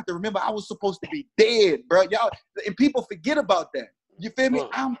 because y'all got to remember I was supposed to be dead, bro. Y'all, and people forget about that. You feel me?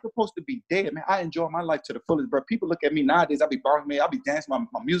 I'm supposed to be dead, man. I enjoy my life to the fullest, bro. People look at me nowadays, I be barking, man. I be dancing.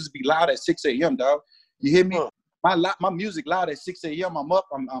 My music be loud at 6 a.m., dog. You hear me? My music loud at 6 a.m. I'm up.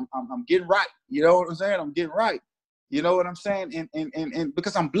 I'm getting right. You know what I'm saying? I'm getting right. You know what I'm saying? And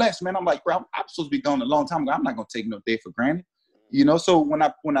because I'm blessed, man. I'm like, bro, I'm supposed to be gone a long time ago. I'm not gonna take no day for granted. You know, so when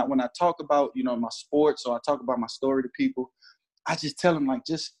I talk about, you know, my sports or I talk about my story to people, I just tell them like,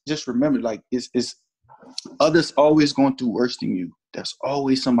 just remember, like, it's others always going through worse than you. There's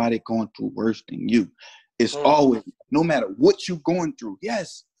always somebody going through worse than you. It's always, no matter what you're going through.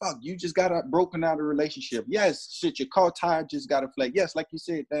 Yes, fuck, you just got broken out of a relationship. Yes, shit, your car tire just got a flat. Yes, like you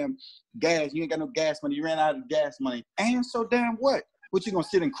said, damn, gas, you ain't got no gas money. You ran out of gas money. And so damn what? What, you gonna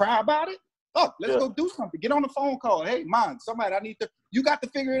sit and cry about it? Oh, let's go do something. Get on the phone call. Hey, man, somebody, you got to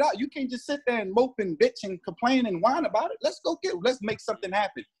figure it out. You can't just sit there and mope and bitch and complain and whine about it. Let's make something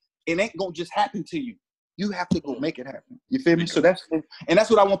happen. It ain't going to just happen to you. You have to go make it happen. You feel me? So that's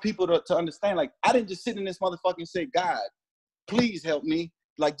what I want people to understand. Like, I didn't just sit in this motherfucker and say, God, please help me.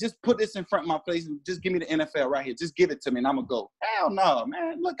 Like, just put this in front of my face and just give me the NFL right here. Just give it to me and I'm going to go. Hell no,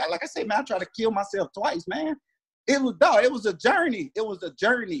 man. Look, like I said, man, I tried to kill myself twice, man. It was a journey. It was a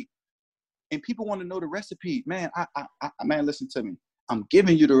journey. And people want to know the recipe. Man, man, listen to me. I'm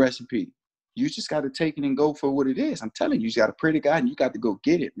giving you the recipe. You just got to take it and go for what it is. I'm telling you, you got to pray to God and you got to go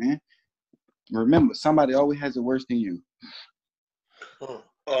get it, man. Remember, somebody always has it worse than you.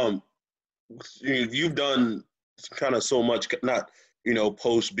 You've done kind of so much, not, you know,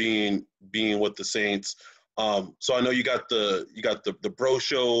 post being with the Saints. So I know you got the Bro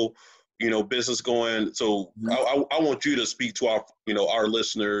Show, you know, business going. So I want you to speak to our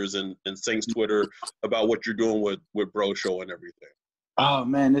listeners and Saints Twitter about what you're doing with Bro Show and everything. Oh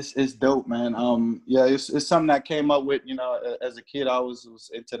man, it's dope, man. Yeah, it's something I came up with. You know, as a kid, I was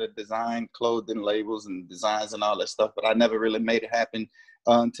into the design, clothing labels and designs and all that stuff, but I never really made it happen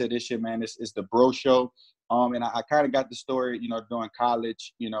until this year, man. It's the Bro Show. And I kind of got the story, you know, during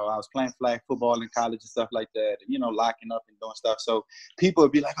college. You know, I was playing flag football in college and stuff like that, and, you know, locking up and doing stuff. So people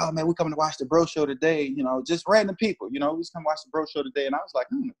would be like, oh, man, we're coming to watch the Bro Show today. You know, just random people, you know, we just come watch the Bro Show today. And I was like,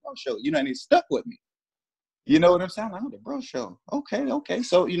 the Bro Show, you know, and it stuck with me. You know what I'm saying? Like, oh, the Bro Show. Okay.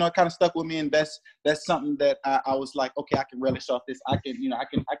 So, you know, it kind of stuck with me, and that's something that I was like, okay, I can relish off this. I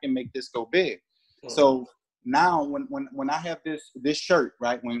can make this go big. So now when I have this shirt,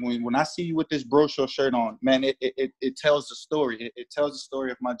 right? When I see you with this Bro Show shirt on, man, it tells a story. It tells the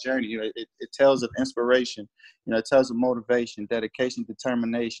story of my journey. You know, it tells of inspiration. You know, it tells of motivation, dedication,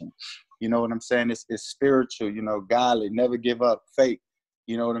 determination. You know what I'm saying? It's spiritual. You know, godly, never give up, faith.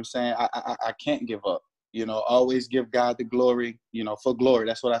 You know what I'm saying? I can't give up. You know, always give God the glory, you know, for glory.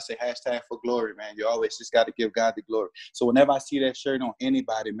 That's what I say, #for glory, man. You always just got to give God the glory. So whenever I see that shirt on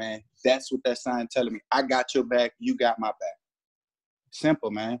anybody, man, that's what that sign telling me. I got your back. You got my back.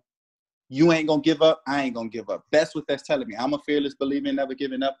 Simple, man. You ain't going to give up. I ain't going to give up. That's what that's telling me. I'm a fearless believer, never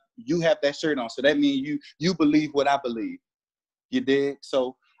giving up. You have that shirt on. So that means you believe what I believe. You dig?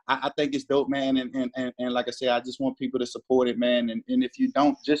 So I think it's dope, man. And like I said, I just want people to support it, man. And if you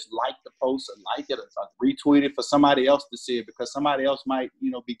don't, just like the post or like it or retweet it for somebody else to see it, because somebody else might,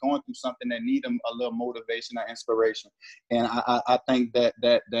 you know, be going through something that need them a little motivation or inspiration. And I think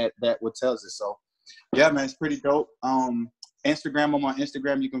that what tells it. So yeah, man, it's pretty dope. Instagram, I'm on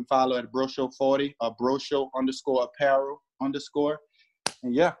Instagram. You can follow at BroShow40 or BroShow_apparel_.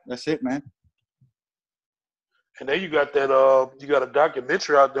 And yeah, that's it, man. And then you got that you got a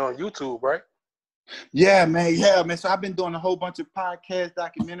documentary out there on YouTube, right? Yeah, man. So I've been doing a whole bunch of podcasts,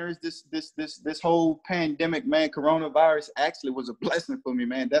 documentaries. This whole pandemic, man, coronavirus actually was a blessing for me,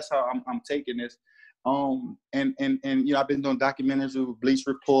 man. That's how I'm taking this. And you know, I've been doing documentaries with Bleach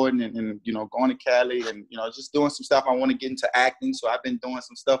Report and you know, going to Cali and, you know, just doing some stuff. I want to get into acting, so I've been doing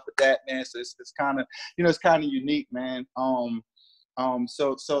some stuff with that, man. So it's kind of, you know, it's kind of unique, man.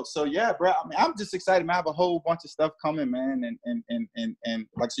 So yeah, bro. I mean, I'm just excited, man. I have a whole bunch of stuff coming, man. And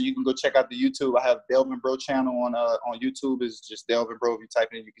like, so you can go check out the YouTube. I have Delvin Bro channel on YouTube. It's just Delvin Bro. If you type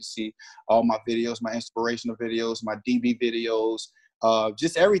it in, you can see all my videos, my inspirational videos, my DB videos,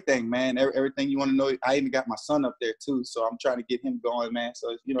 just everything, man. Everything you want to know. I even got my son up there too, so I'm trying to get him going, man.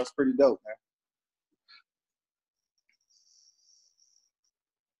 So you know, it's pretty dope, man.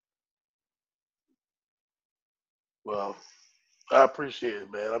 Well, I appreciate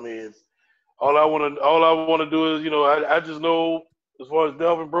it, man. I mean, all I want to do is, you know, I just know as far as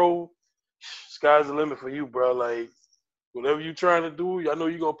Delvin Bro, sky's the limit for you, bro. Like, whatever you're trying to do, I know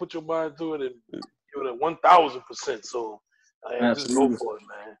you're gonna put your mind to it and give it 1,000%. So, just go for it,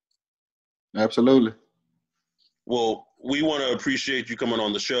 man. Absolutely. Well, we want to appreciate you coming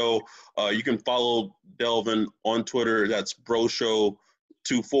on the show. You can follow Delvin on Twitter. That's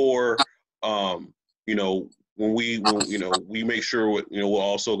BroShow24. You know, when we make sure, you know, we're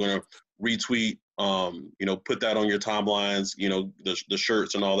also going to retweet, you know, put that on your timelines, you know, the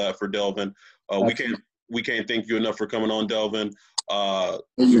shirts and all that for Delvin. We can't thank you enough for coming on, Delvin.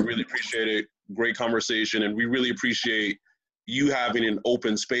 We really appreciate it. Great conversation. And we really appreciate you having an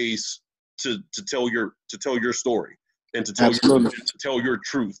open space to tell your story and to tell your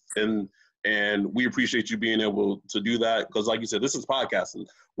truth. And we appreciate you being able to do that, because like you said, this is podcasting.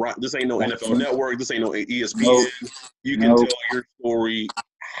 Right? This ain't no NFL Network. This ain't no ESPN. Nope. You can tell your story,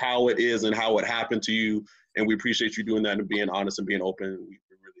 how it is and how it happened to you. And we appreciate you doing that and being honest and being open. We really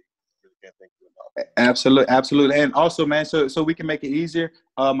can't thank you enough. Absolutely. And also, man, so we can make it easier.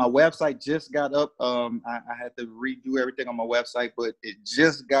 My website just got up. I had to redo everything on my website, but it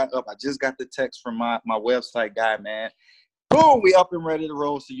just got up. I just got the text from my website guy, man. Boom, we up and ready to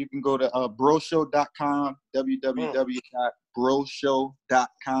roll. So you can go to broshow.com,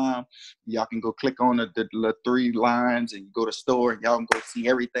 www.broshow.com. Y'all can go click on the 3 lines and go to store, and y'all can go see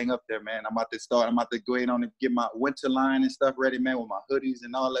everything up there, man. I'm about to go in on and get my winter line and stuff ready, man, with my hoodies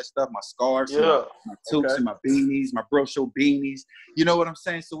and all that stuff, my scarves, my toques and my beanies, my Broshow beanies. You know what I'm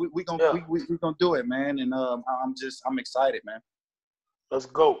saying? So we gonna do it, man. And I'm excited, man. Let's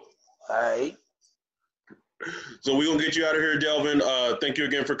go. All right. So we're going to get you out of here, Delvin. Thank you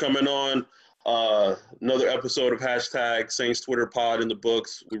again for coming on. Another episode of #Saints Twitter Pod in the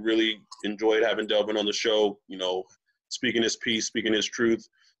books. We really enjoyed having Delvin on the show, you know, speaking his piece, speaking his truth.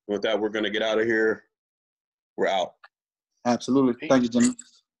 And with that, we're going to get out of here. We're out. Absolutely. Peace. Thank you, Jimmy.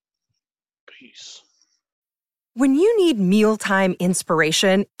 Peace. When you need mealtime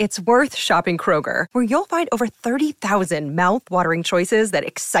inspiration, it's worth shopping Kroger, where you'll find over 30,000 mouth-watering choices that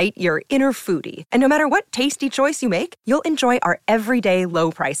excite your inner foodie. And no matter what tasty choice you make, you'll enjoy our everyday low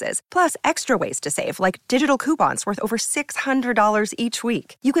prices, plus extra ways to save, like digital coupons worth over $600 each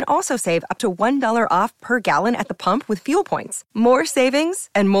week. You can also save up to $1 off per gallon at the pump with fuel points. More savings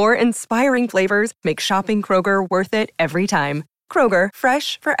and more inspiring flavors make shopping Kroger worth it every time. Kroger,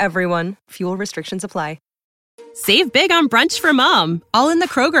 fresh for everyone. Fuel restrictions apply. Save big on brunch for mom, all in the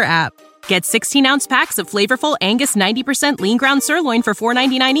Kroger app. Get 16-ounce packs of flavorful Angus 90% lean ground sirloin for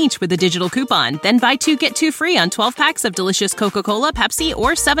 $4.99 each with a digital coupon. Then buy 2, get 2 free on 12 packs of delicious Coca-Cola, Pepsi,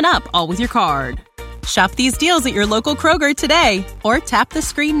 or 7-Up, all with your card. Shop these deals at your local Kroger today, or tap the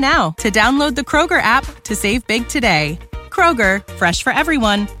screen now to download the Kroger app to save big today. Kroger, fresh for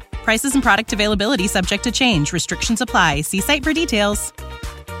everyone. Prices and product availability subject to change. Restrictions apply. See site for details.